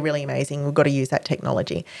 really, really amazing. We've got to use that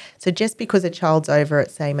technology. So just because a child's over at,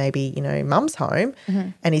 say, maybe, mum's home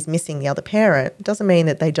and is missing the other parent doesn't mean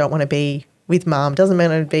that they don't want to be with mum, doesn't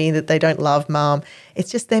mean that they don't love mum. It's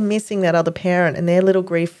just they're missing that other parent and their little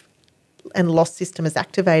grief and loss system is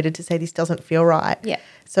activated to say this doesn't feel right. Yeah.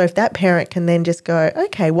 So if that parent can then just go,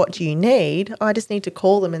 okay, what do you need? I just need to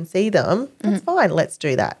call them and see them. That's fine. Let's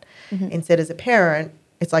do that. Instead, as a parent,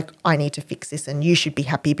 it's like, I need to fix this and you should be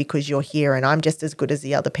happy because you're here and I'm just as good as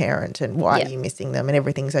the other parent and why are you missing them and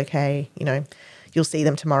everything's okay, you'll see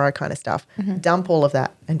them tomorrow kind of stuff. Dump all of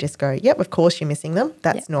that and just go, yep, of course you're missing them.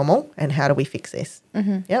 That's normal. And how do we fix this?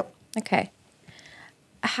 Yep. Okay.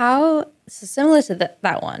 So similar to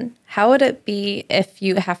that one, how would it be if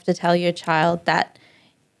you have to tell your child that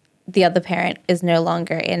the other parent is no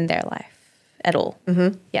longer in their life at all?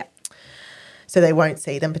 Yeah. So they won't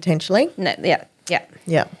see them potentially? No. Yeah.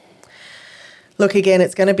 Yeah. Look, again,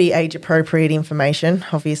 it's going to be age-appropriate information,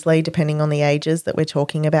 obviously, depending on the ages that we're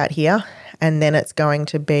talking about here. And then it's going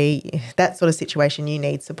to be that sort of situation you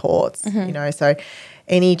need supports, So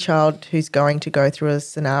any child who's going to go through a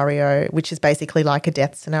scenario, which is basically like a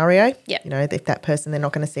death scenario, if that person, they're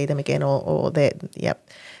not going to see them again or they're,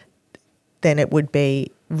 then it would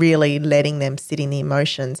be really letting them sit in the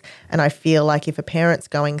emotions. And I feel like if a parent's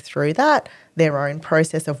going through that, their own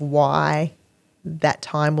process of why that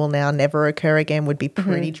time will now never occur again would be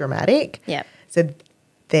pretty dramatic. Yeah. So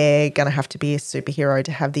they're going to have to be a superhero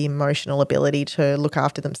to have the emotional ability to look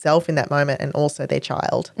after themselves in that moment and also their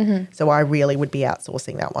child. So I really would be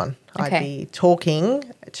outsourcing that one. Okay. I'd be talking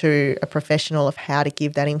to a professional of how to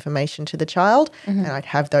give that information to the child and I'd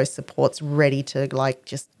have those supports ready to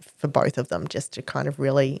just for both of them just to kind of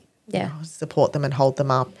really support them and hold them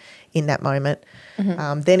up in that moment.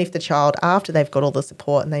 Then if the child, after they've got all the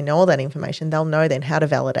support and they know all that information, they'll know then how to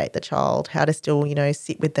validate the child, how to still,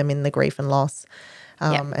 sit with them in the grief and loss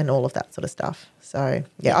and all of that sort of stuff. So,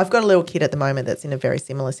 I've got a little kid at the moment that's in a very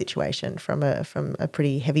similar situation from a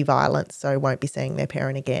pretty heavy violence, so won't be seeing their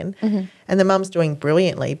parent again. And the mum's doing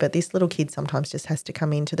brilliantly, but this little kid sometimes just has to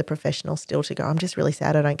come into the professional still to go, I'm just really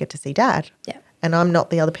sad I don't get to see dad. Yeah. And I'm not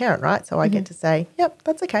the other parent, right? So I get to say, yep,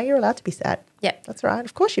 that's okay. You're allowed to be sad. Yeah. That's right.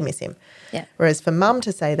 Of course you miss him. Yeah. Whereas for mum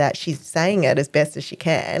to say that, she's saying it as best as she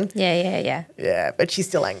can. Yeah. Yeah, but she's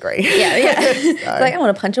still angry. Yeah. So, it's like, I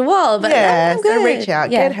want to punch a wall, but I'm good. So reach out,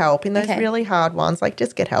 get help in those really hard ones. Like,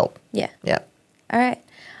 just get help. Yeah. Yeah. All right.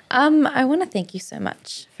 I want to thank you so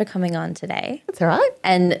much for coming on today. That's all right.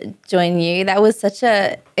 And join you. That was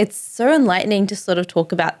it's so enlightening to sort of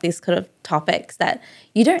talk about these kind of topics that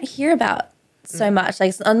you don't hear about so much. Like,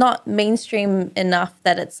 it's not mainstream enough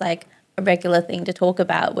that it's like a regular thing to talk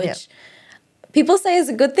about, which people say is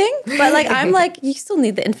a good thing. But I'm you still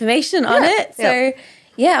need the information on it. So I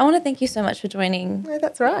want to thank you so much for joining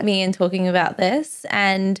that's right. me and talking about this.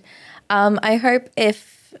 And I hope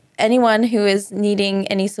if anyone who is needing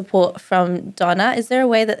any support from Donna, is there a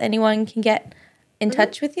way that anyone can get in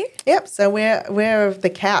touch with you? Yep. So we're of the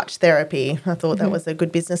couch therapy. I thought that was a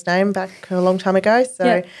good business name back a long time ago. So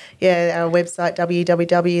our website,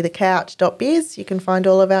 www.thecouch.biz. You can find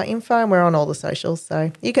all of our info and we're on all the socials.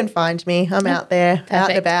 So you can find me. I'm out there,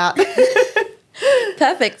 out and about.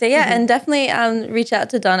 Perfect. So and definitely reach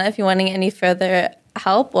out to Donna if you're wanting any further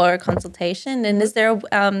help or consultation? And is there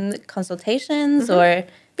consultations or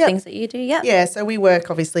things that you do? Yeah, so we work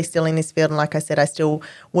obviously still in this field, and like I said, I still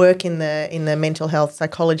work in the mental health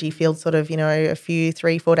psychology field sort of, a few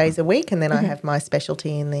 3-4 days a week, and then I have my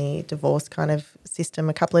specialty in the divorce kind of system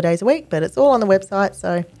a couple of days a week, but it's all on the website.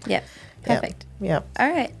 So perfect. Yeah. All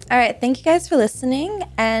right. Thank you guys for listening,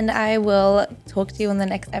 and I will talk to you on the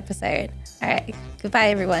next episode. All right. Goodbye,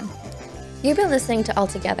 everyone. You've been listening to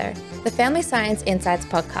Altogether, the Family Science Insights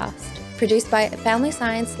podcast, produced by Family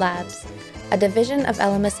Science Labs, a division of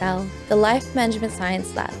LMSL, the Life Management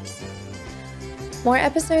Science Labs. More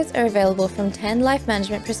episodes are available from 10 life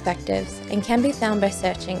management perspectives and can be found by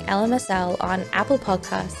searching LMSL on Apple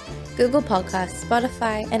Podcasts, Google Podcasts,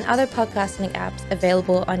 Spotify, and other podcasting apps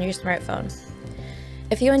available on your smartphone.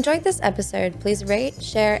 If you enjoyed this episode, please rate,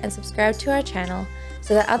 share, and subscribe to our channel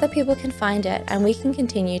so that other people can find it and we can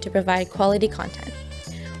continue to provide quality content.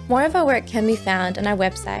 More of our work can be found on our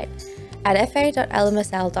website at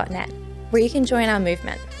fa.lmsl.net, where you can join our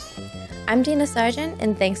movement. I'm Donna Sargent,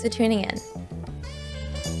 and thanks for tuning in.